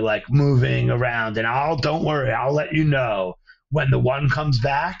well. We're like moving around, and don't worry, I'll let you know when the one comes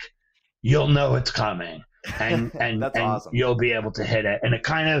back. You'll know it's coming. And That's and awesome. You'll be able to hit it. And it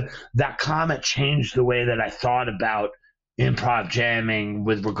kind of, that comment changed the way that I thought about improv jamming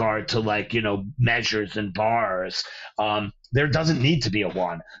with regard to like, measures and bars. There doesn't need to be a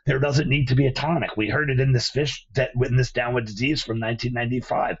one. There doesn't need to be a tonic. We heard it in this in this Downward Disease from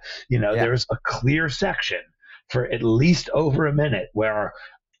 1995. There's a clear section for at least over a minute where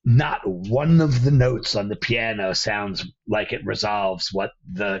not one of the notes on the piano sounds like it resolves what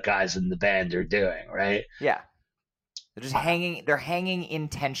the guys in the band are doing, right? Yeah. They're just hanging. They're hanging in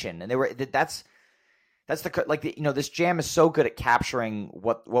tension, and that's this jam is so good at capturing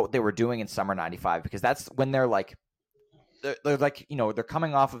what they were doing in summer '95, because that's when they're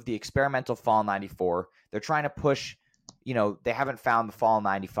coming off of the experimental fall '94. They're trying to push, they haven't found the fall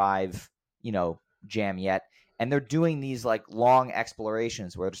 '95, jam yet. And they're doing these like long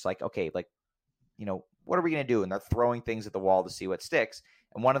explorations where it's like, okay, like, what are we going to do? And they're throwing things at the wall to see what sticks.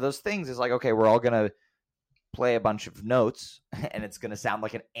 And one of those things is like, okay, we're all going to play a bunch of notes and it's going to sound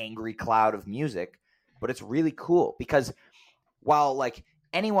like an angry cloud of music, but it's really cool because while like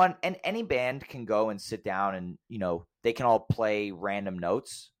anyone and any band can go and sit down and, they can all play random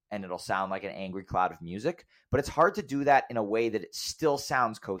notes and it'll sound like an angry cloud of music, but it's hard to do that in a way that it still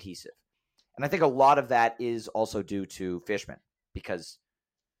sounds cohesive. And I think a lot of that is also due to Fishman because,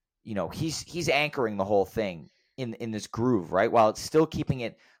 he's anchoring the whole thing in this groove, right? While it's still keeping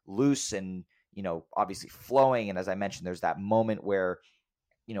it loose and, obviously flowing. And as I mentioned, there's that moment where,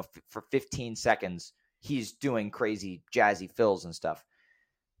 for 15 seconds, he's doing crazy jazzy fills and stuff.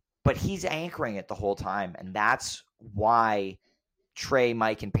 But he's anchoring it the whole time. And that's why Trey,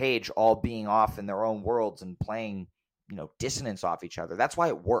 Mike, and Paige all being off in their own worlds and playing dissonance off each other. That's why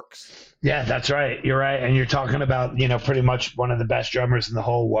it works. Yeah, that's right. You're right. And you're talking about, pretty much one of the best drummers in the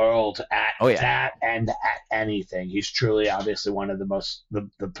whole world at that and at anything. He's truly, obviously, one of the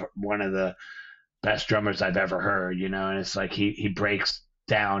one of the best drummers I've ever heard, and it's like he breaks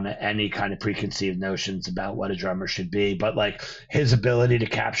down any kind of preconceived notions about what a drummer should be. But like his ability to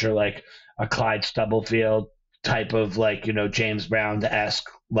capture like a Clyde Stubblefield type of like, James Brown-esque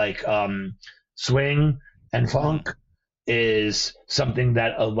like swing and funk is something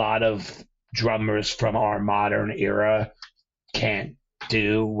that a lot of drummers from our modern era can't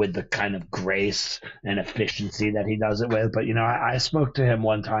do with the kind of grace and efficiency that he does it with. But, I spoke to him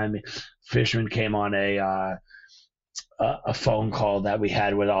one time. Fishman came on a phone call that we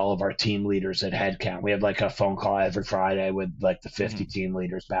had with all of our team leaders at Headcount. We have like a phone call every Friday with like the 50 team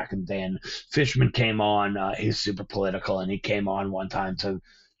leaders back in the day. And Fishman came on, he's super political, and he came on one time to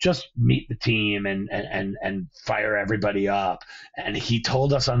just meet the team and fire everybody up. And he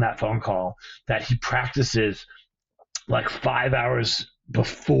told us on that phone call that he practices like 5 hours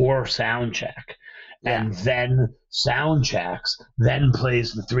before sound check and then sound checks, then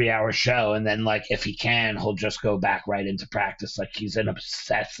plays the 3-hour show. And then like, if he can, he'll just go back right into practice. Like he's an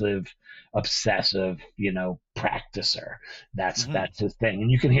obsessive, practicer. That's his thing.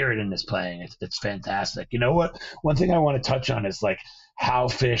 And you can hear it in his playing. It's fantastic. You know what? One thing I want to touch on is like how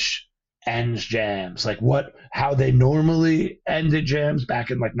Fish ends jams, like how they normally ended jams back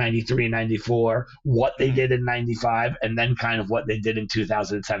in like 93, 94, what they did in 95, and then kind of what they did in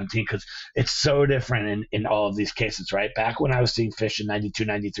 2017, because it's so different in all of these cases, right? Back when I was seeing Fish in 92,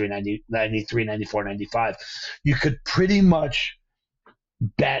 93, 93, 94, 95, you could pretty much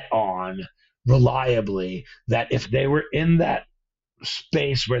bet on reliably that if they were in that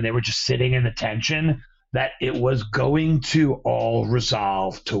space where they were just sitting in the tension, that it was going to all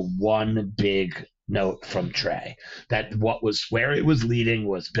resolve to one big note from Trey. That where it was leading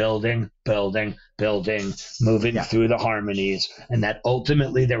was building, moving through the harmonies, and that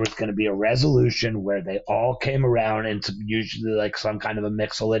ultimately there was going to be a resolution where they all came around into usually like some kind of a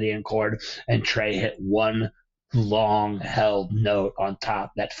Mixolydian chord, and Trey hit one long held note on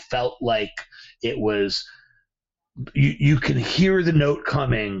top that felt like it was you can hear the note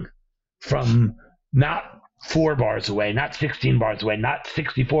coming from not 4 bars away, not 16 bars away, not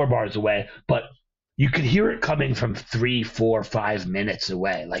 64 bars away, but you could hear it coming from 3, 4, 5 minutes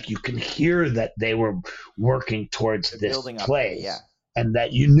away. Like you can hear that they were working towards this place, and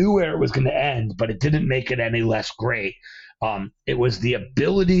that you knew where it was going to end, but it didn't make it any less great. It was the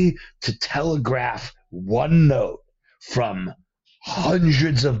ability to telegraph one note from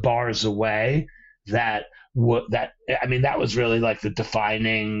hundreds of bars away that was really like the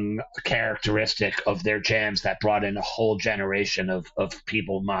defining characteristic of their jams that brought in a whole generation of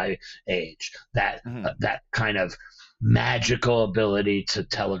people my age, that kind of magical ability to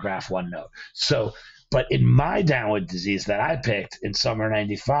telegraph one note. So, but in my Downward Disease that I picked in summer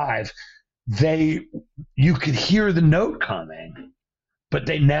 95, you could hear the note coming, but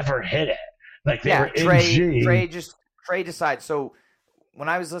they never hit it. Like they were in G. Trey decides. So when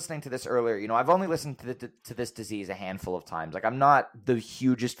I was listening to this earlier, you know, I've only listened to this Disease a handful of times. Like I'm not the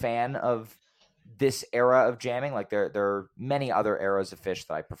hugest fan of this era of jamming. Like there are many other eras of Phish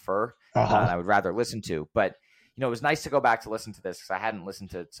that I prefer and I would rather listen to. But you know, it was nice to go back to listen to this because I hadn't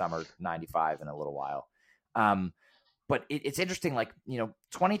listened to Summer 95 in a little while. But it's interesting, like, you know,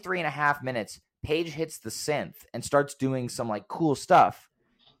 23 and a half minutes, Page hits the synth and starts doing some like cool stuff.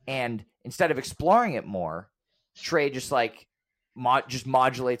 And instead of exploring it more, Trey just like just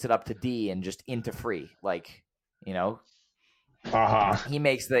modulates it up to D and just into free. Like, you know, he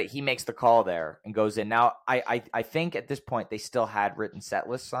makes the call there and goes in. Now, I think at this point they still had written set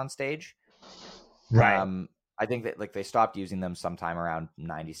lists on stage. Right. I think that like they stopped using them sometime around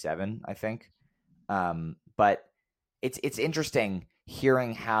 97, I think. But it's interesting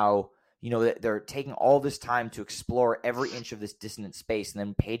hearing how, you know, they're taking all this time to explore every inch of this dissonant space, and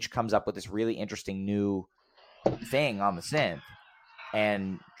then Page comes up with this really interesting new thing on the synth,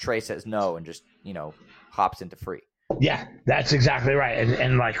 and Trey says no and just, you know, hops into free. Yeah, that's exactly right.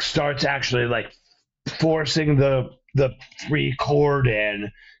 And like starts actually like forcing the free chord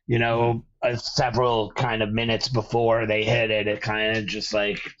in, you know, several kind of minutes before they hit it. It kind of just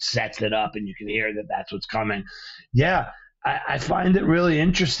like sets it up and you can hear that that's what's coming. Yeah, I find it really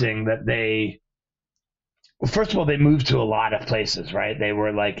interesting that first of all, they moved to a lot of places, right? They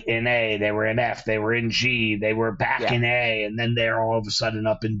were like in A, they were in F, they were in G, they were back in A, and then they're all of a sudden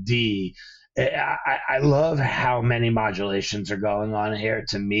up in D. I love how many modulations are going on here.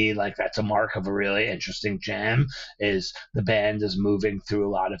 To me, like that's a mark of a really interesting jam, is the band is moving through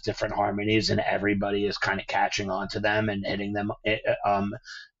a lot of different harmonies and everybody is kind of catching on to them and hitting them,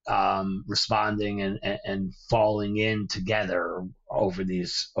 responding and falling in together over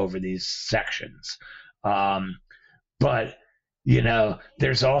these sections. But you know,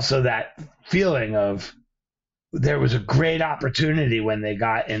 there's also that feeling of there was a great opportunity when they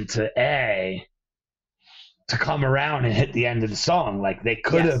got into A to come around and hit the end of the song. Like they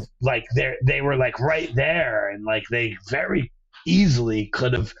could have, like they were like right there, and like they very easily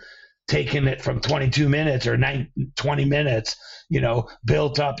could have taken it from 22 minutes or 20 minutes, you know,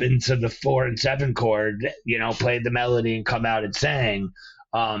 built up into the 4 and 7 chord, you know, played the melody and come out and sang.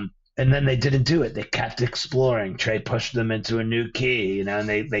 And then they didn't do it. They kept exploring. Trey pushed them into a new key, you know, and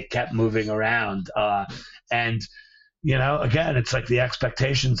they kept moving around. And, you know, again, it's like the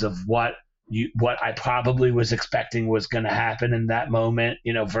expectations of what I probably was expecting was going to happen in that moment,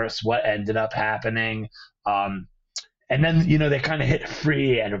 you know, versus what ended up happening. And then, you know, they kind of hit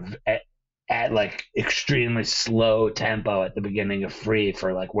free at like extremely slow tempo at the beginning of free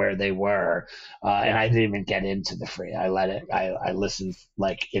for like where they were. And I didn't even get into the free. I listened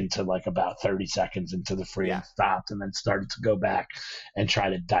like into like about 30 seconds into the free and stopped, and then started to go back and try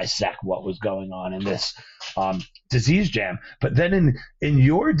to dissect what was going on in this Disease jam. But then in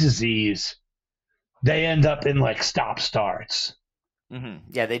your Disease, they end up in like stop starts.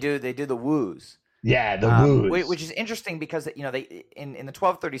 Mm-hmm. Yeah, they do the woos. Yeah, the woos. Which is interesting because, you know, they in the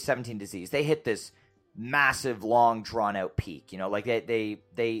 12/30/17 Disease, they hit this massive, long, drawn out peak. You know, like they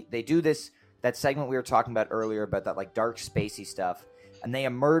do that segment we were talking about earlier about that like dark spacey stuff, and they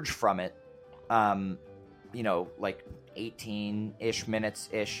emerge from it, you know, like 18-ish minutes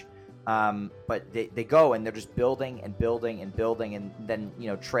ish. But they go and they're just building and building and building, and then, you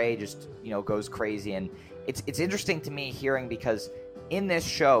know, Trey just, you know, goes crazy. And it's interesting to me hearing, because in this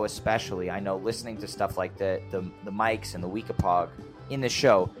show especially, I know listening to stuff like the mics and the Weekapog in this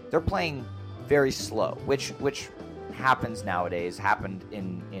show, they're playing very slow, which happens nowadays, happened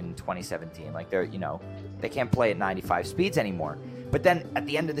in 2017. Like they're, you know, they can't play at 95 speeds anymore. But then at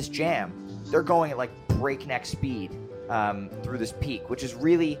the end of this jam, they're going at like breakneck speed through this peak, which is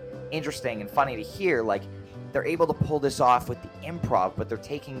really interesting and funny to hear. Like they're able to pull this off with the improv, but they're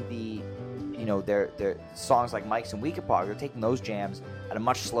taking the their songs like Mike's and Weekapog, they're taking those jams at a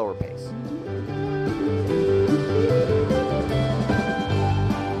much slower pace.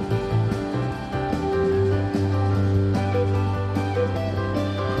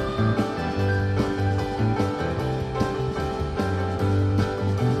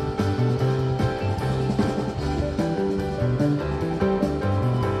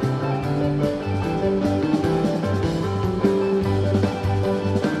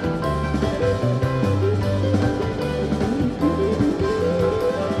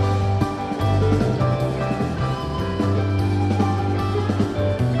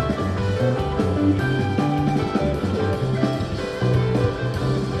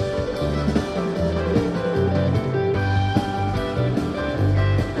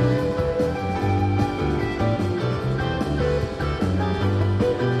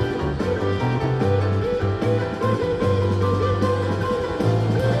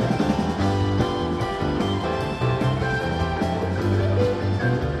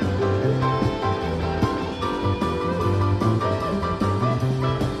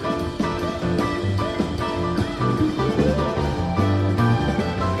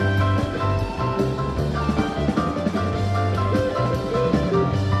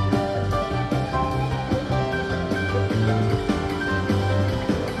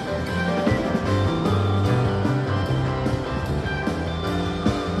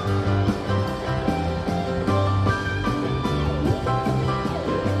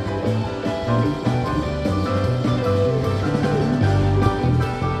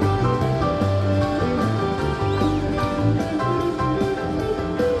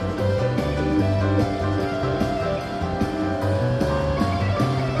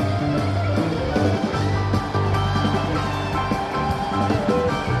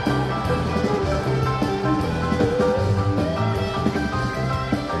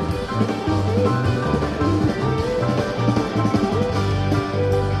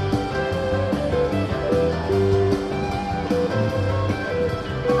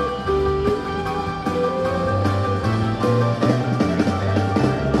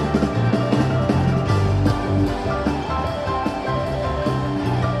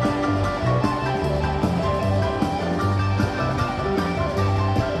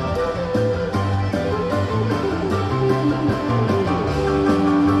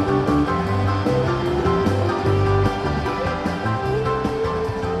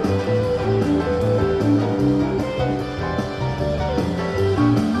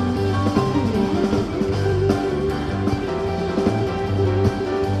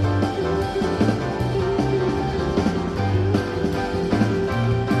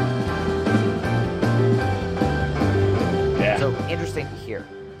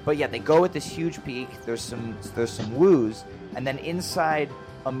 But yeah, they go at this huge peak. There's some woos, and then inside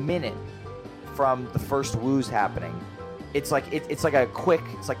a minute from the first woos happening, it's like a quick.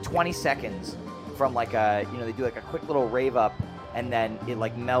 It's like 20 seconds from like a they do like a quick little rave up, and then it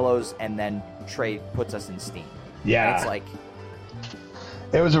like mellows, and then Trey puts us in steam. Yeah, and it's like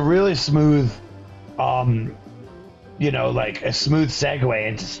it was a really smooth, like a smooth segue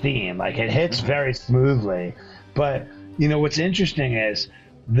into steam. Like it hits very smoothly, but what's interesting is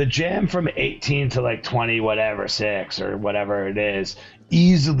the jam from 18 to like 20, whatever, 6 or whatever it is,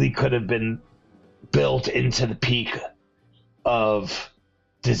 easily could have been built into the peak of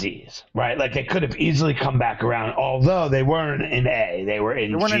Disease, right? Like they could have easily come back around, although they weren't in A, they were in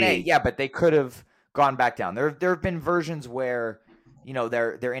G. They weren't in A, yeah, but they could have gone back down. There have been versions where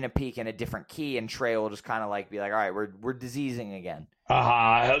they're in a peak in a different key, and Trey will just kind of like be like, all right, we're diseasing again.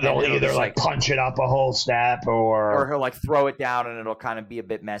 They'll either like punch it up a whole step, or he'll like throw it down, and it'll kind of be a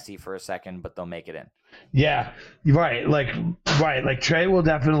bit messy for a second, but they'll make it in. Yeah, right. Like Trey will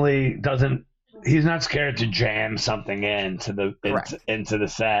definitely he's not scared to jam something into the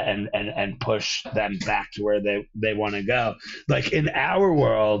set and push them back to where they want to go. Like in our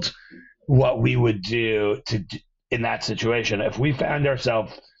world, what we would do in that situation, if we found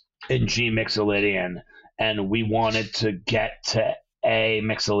ourselves in G Mixolydian and we wanted to get to A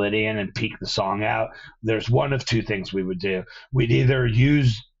Mixolydian and peak the song out, there's one of two things we would do. We'd either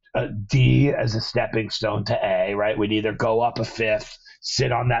use D as a stepping stone to A, right? We'd either go up a fifth,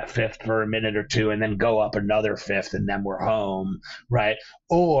 sit on that fifth for a minute or two, and then go up another fifth, and then we're home, right?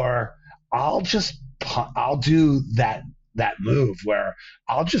 Or I'll do that move where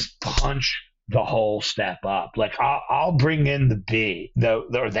I'll just punch the whole step up. Like I'll bring in the B,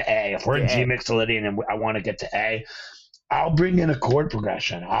 or the A. If we're in G Mixolydian and I want to get to A, I'll bring in a chord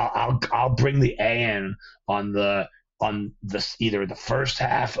progression. I'll bring the A in on the on either the first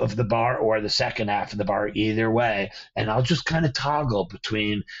half of the bar or the second half of the bar, either way. And I'll just kind of toggle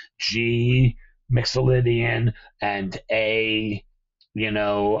between G Mixolydian and A,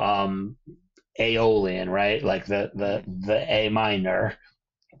 Aeolian, right? Like the A minor.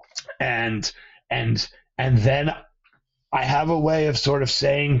 And then I have a way of sort of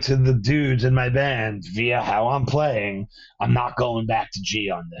saying to the dudes in my band via how I'm playing, I'm not going back to G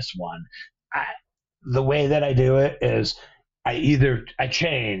on this one. The way that I do it is I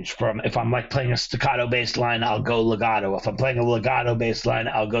change from, if I'm like playing a staccato bass line, I'll go legato. If I'm playing a legato bass line,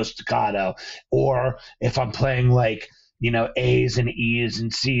 I'll go staccato. Or if I'm playing like, A's and E's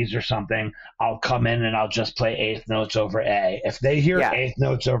and C's or something, I'll come in and I'll just play eighth notes over A. If they hear eighth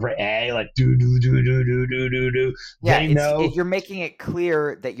notes over A, like do do do do do do do do, they know you're making it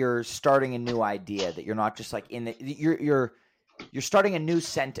clear that you're starting a new idea, that you're not just like you're starting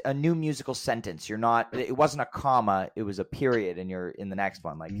a new musical sentence. It wasn't a comma, it was a period, and you're in the next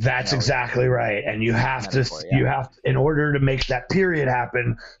one. Like that's exactly right. And you have in order to make that period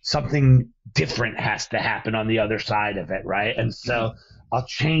happen, something different has to happen on the other side of it, right? And so I'll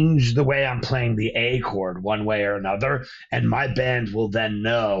change the way I'm playing the A chord one way or another, and my band will then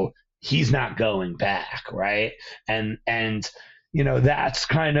know he's not going back, right? And that's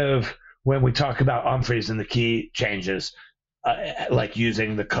kind of when we talk about Humphreys and the key changes. Like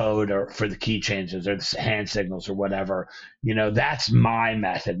using the code or for the key changes or the hand signals or whatever, that's my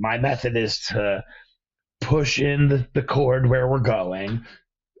method. My method is to push in the chord where we're going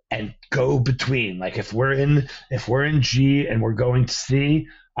and go between. Like if we're in G and we're going to C,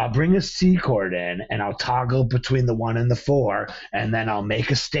 I'll bring a C chord in and I'll toggle between the 1 and the 4, and then I'll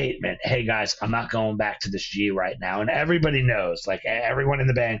make a statement. Hey guys, I'm not going back to this G right now. And everybody knows, like everyone in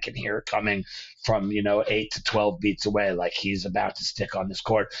the band can hear it coming from 8 to 12 beats away, like he's about to stick on this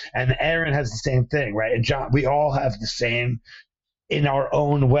chord. And Aaron has the same thing, right? And John, we all have the same, in our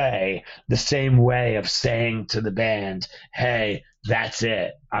own way, the same way of saying to the band, hey, that's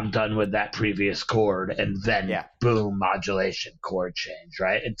it, I'm done with that previous chord, and then boom, modulation, chord change,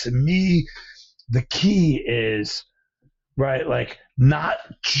 right? And to me, the key is, right, like not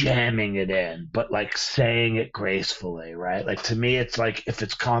jamming it in, but like saying it gracefully, right? Like to me, it's like if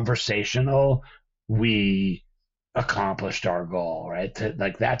it's conversational, we accomplished our goal, right?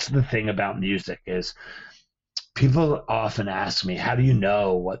 Like that's the thing about music is people often ask me, how do you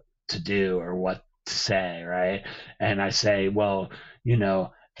know what to do or what to say, right? And I say, well,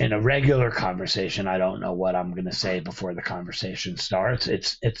 in a regular conversation, I don't know what I'm going to say before the conversation starts.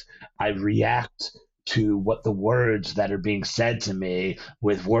 I react to what the words that are being said to me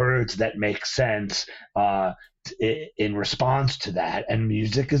with words that make sense in response to that. And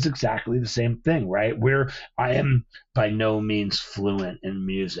music is exactly the same thing, right? I am by no means fluent in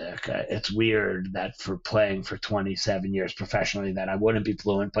music. It's weird that for playing for 27 years professionally that I wouldn't be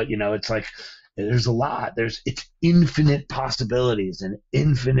fluent, but it's like there's a lot. It's infinite possibilities and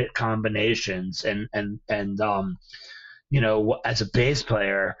infinite combinations, and as a bass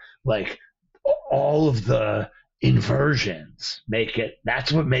player, like all of the inversions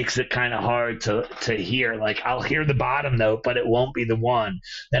that's what makes it kind of hard to hear. Like I'll hear the bottom note, but it won't be the 1.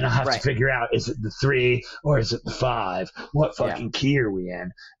 Then I'll have to figure out, is it the 3 or is it the 5? What fucking key are we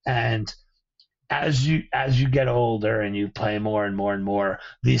in? And as you get older and you play more and more and more,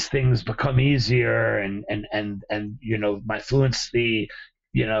 these things become easier, and my fluency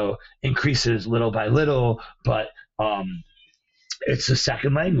increases little by little, but it's a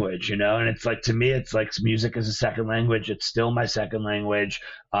second language, and it's like, to me, it's like music is a second language. It's still my second language.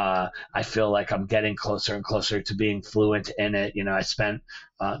 I feel like I'm getting closer and closer to being fluent in it. I spent,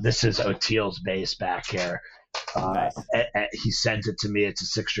 this is O'Teal's bass back here. Nice. He sent it to me.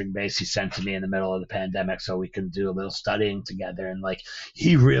 It's a 6-string bass. He sent to me in the middle of the pandemic so we can do a little studying together. And like,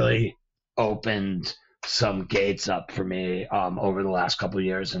 he really opened some gates up for me over the last couple of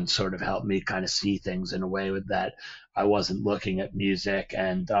years and sort of helped me kind of see things in a way with that I wasn't looking at music.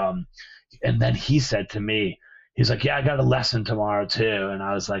 And then he said to me, he's like, yeah, I got a lesson tomorrow too. And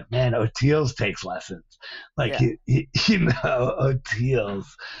I was like, man, O'Teal's takes lessons. Like,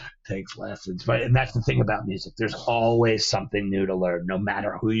 O'Teal's takes lessons. Right. And that's the thing about music. There's always something new to learn, no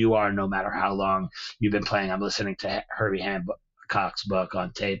matter who you are, no matter how long you've been playing. I'm listening to Herbie Hancock's book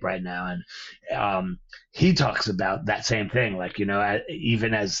on tape right now. And he talks about that same thing. Like,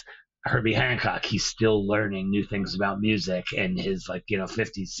 even as Herbie Hancock, he's still learning new things about music in his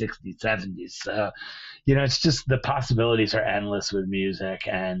 50s, 60s, 70s. So, it's just the possibilities are endless with music.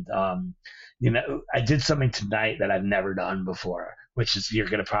 And, I did something tonight that I've never done before. which is, you're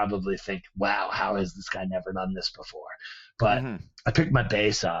going to probably think, wow, how has this guy never done this before? But I picked my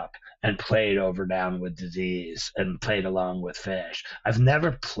bass up and played Over Down with Disease and played along with Fish. I've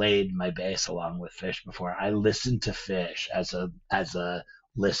never played my bass along with Fish before. I listened to Fish as a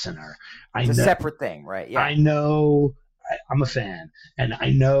listener. It's a separate thing, right? Yeah. I know, I'm a fan, and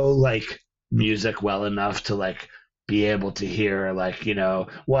I know like music well enough to like be able to hear like, you know,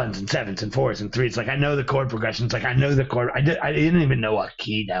 ones and sevens and fours and threes. Like I know the chord progressions. Like I know the chord. I didn't even know what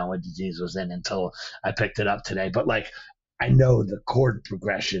key Down with Disease was in until I picked it up today. But like I know the chord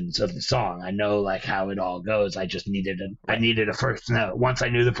progressions of the song. I know like how it all goes. I just needed a first note. Once I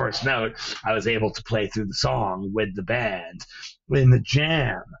knew the first note, I was able to play through the song with the band. In the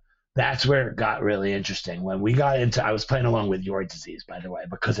jam, that's where it got really interesting. When we got into, I was playing along with Your Disease, by the way,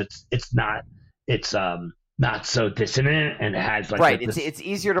 because it's not so dissonant, and it has like right. It's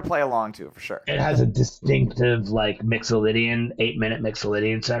easier to play along to, for sure. It has a distinctive like Mixolydian 8-minute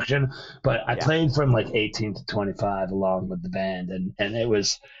Mixolydian section, but I played from like 18 to 25 along with the band, and it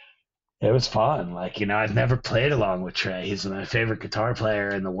was fun. Like, you know, I've never played along with Trey. He's my favorite guitar player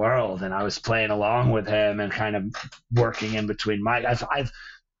in the world, and I was playing along with him and kind of working in between Mike. I've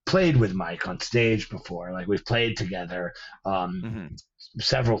played with Mike on stage before. Like we've played together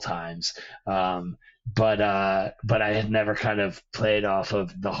several times. But I had never kind of played off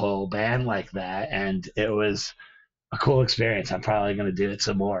of the whole band like that, and it was a cool experience. I'm probably going to do it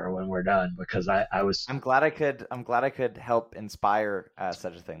some more when we're done, because I'm glad I could help inspire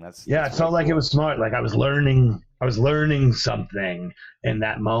such a thing. That's it felt cool. Like it was smart. Like I was learning something in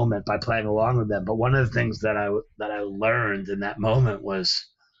that moment by playing along with them. But one of the things that I learned in that moment was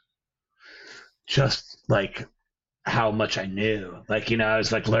just like how much I knew. Like, you know, I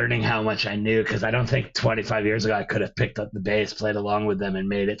was like learning how much I knew, because I don't think 25 years ago I could have picked up the bass, played along with them, and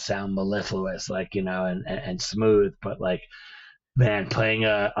made it sound mellifluous, like, you know, and smooth. But like, man, playing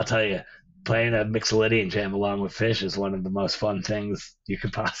a Mixolydian jam along with Fish is one of the most fun things you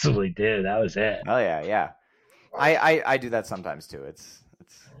could possibly do. That was it. Oh yeah. I do that sometimes too. It's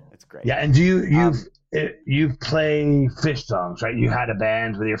great. Yeah, and you play Fish songs, right? You had a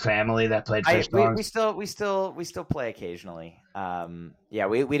band with your family that played Fish songs. We still play occasionally.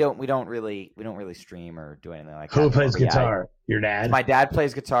 We don't really stream or do anything like that. Who plays guitar? Your dad? My dad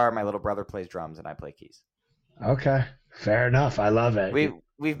plays guitar. My little brother plays drums, and I play keys. Okay, fair enough. I love it.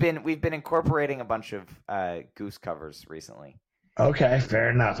 We've been incorporating a bunch of Goose covers recently. Okay, fair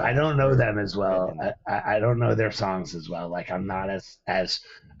enough. I don't know them as well. I don't know their songs as well. Like I'm not as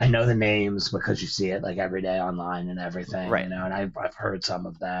I know the names because you see it like every day online and everything, right? You know, and I've heard some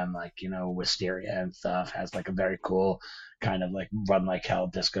of them, like, you know, Wisteria and stuff has like a very cool kind of like Run Like Hell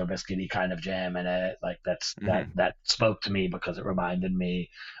disco biscuity kind of jam in it. Like that spoke to me because it reminded me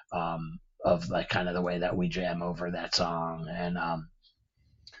of like kind of the way that we jam over that song, and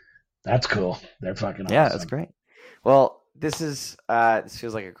that's cool. They're fucking awesome. Yeah, that's great. Well, this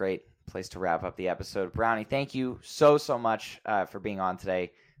feels like a great place to wrap up the episode. Brownie, thank you so much for being on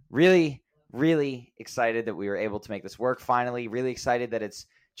today. Really, really excited that we were able to make this work finally. Really excited that it's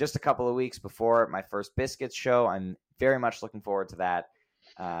just a couple of weeks before my first Biscuits show. I'm very much looking forward to that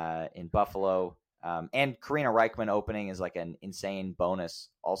in Buffalo. And Karina Reichman opening is like an insane bonus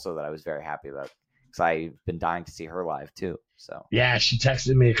also that I was very happy about, because I've been dying to see her live too. So yeah, she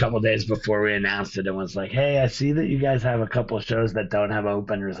texted me a couple of days before we announced it and was like, "Hey, I see that you guys have a couple of shows that don't have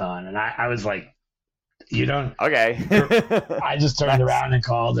openers on," and I was like, "You don't?" Okay. I just turned around and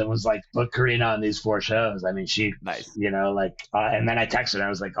called and was like, "Book Karina on these 4 shows." I mean, nice. You know, like, and then I texted her. I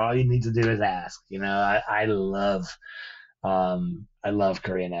was like, "All you need to do is ask." You know, I love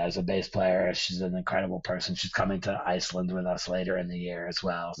Karina as a bass player. She's an incredible person. She's coming to Iceland with us later in the year as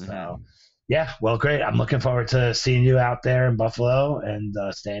well. So. Yeah, well, great. I'm looking forward to seeing you out there in Buffalo, and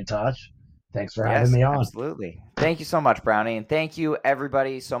stay in touch. Thanks for having me on. Absolutely. Thank you so much, Brownie. And thank you,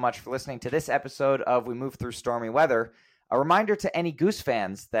 everybody, so much for listening to this episode of We Move Through Stormy Weather. A reminder to any Goose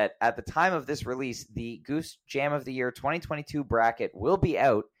fans that at the time of this release, the Goose Jam of the Year 2022 bracket will be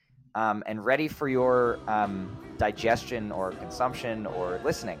out and ready for your digestion or consumption or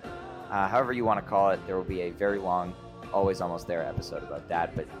listening. However you want to call it, there will be a very long, Always Almost There episode about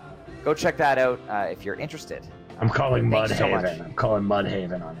that. But go check that out if you're interested. I'm calling Mudhaven. I'm calling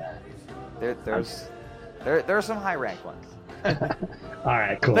Mudhaven on that. There are some high rank ones. All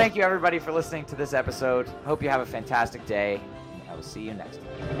right, cool. Well, thank you, everybody, for listening to this episode. Hope you have a fantastic day. I will see you next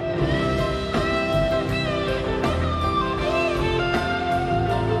time.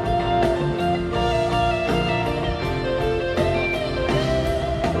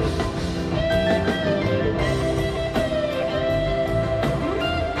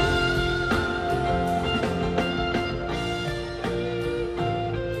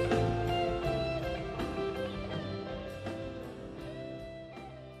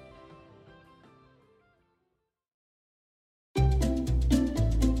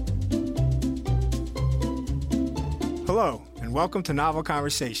 Hello, and welcome to Novel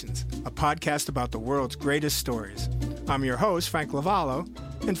Conversations, a podcast about the world's greatest stories. I'm your host, Frank Lavallo,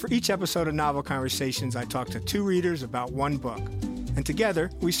 and for each episode of Novel Conversations, I talk to two readers about one book. And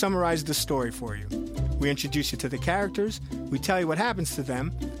together, we summarize the story for you. We introduce you to the characters, we tell you what happens to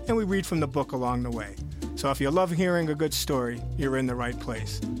them, and we read from the book along the way. So if you love hearing a good story, you're in the right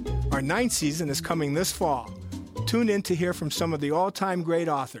place. Our 9th season is coming this fall. Tune in to hear from some of the all-time great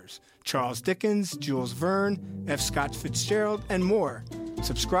authors, Charles Dickens, Jules Verne, F. Scott Fitzgerald, and more.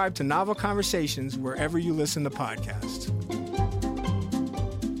 Subscribe to Novel Conversations wherever you listen to podcasts.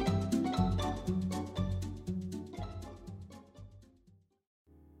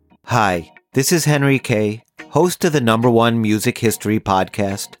 Hi, this is Henry Kay, host of the #1 music history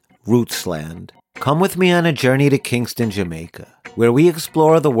podcast, Rootsland. Come with me on a journey to Kingston, Jamaica, where we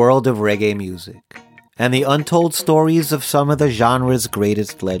explore the world of reggae music and the untold stories of some of the genre's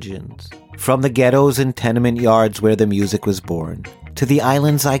greatest legends. From the ghettos and tenement yards where the music was born, to the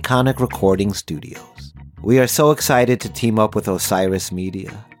island's iconic recording studios. We are so excited to team up with Osiris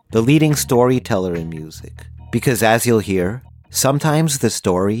Media, the leading storyteller in music, because as you'll hear, sometimes the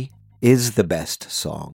story is the best song.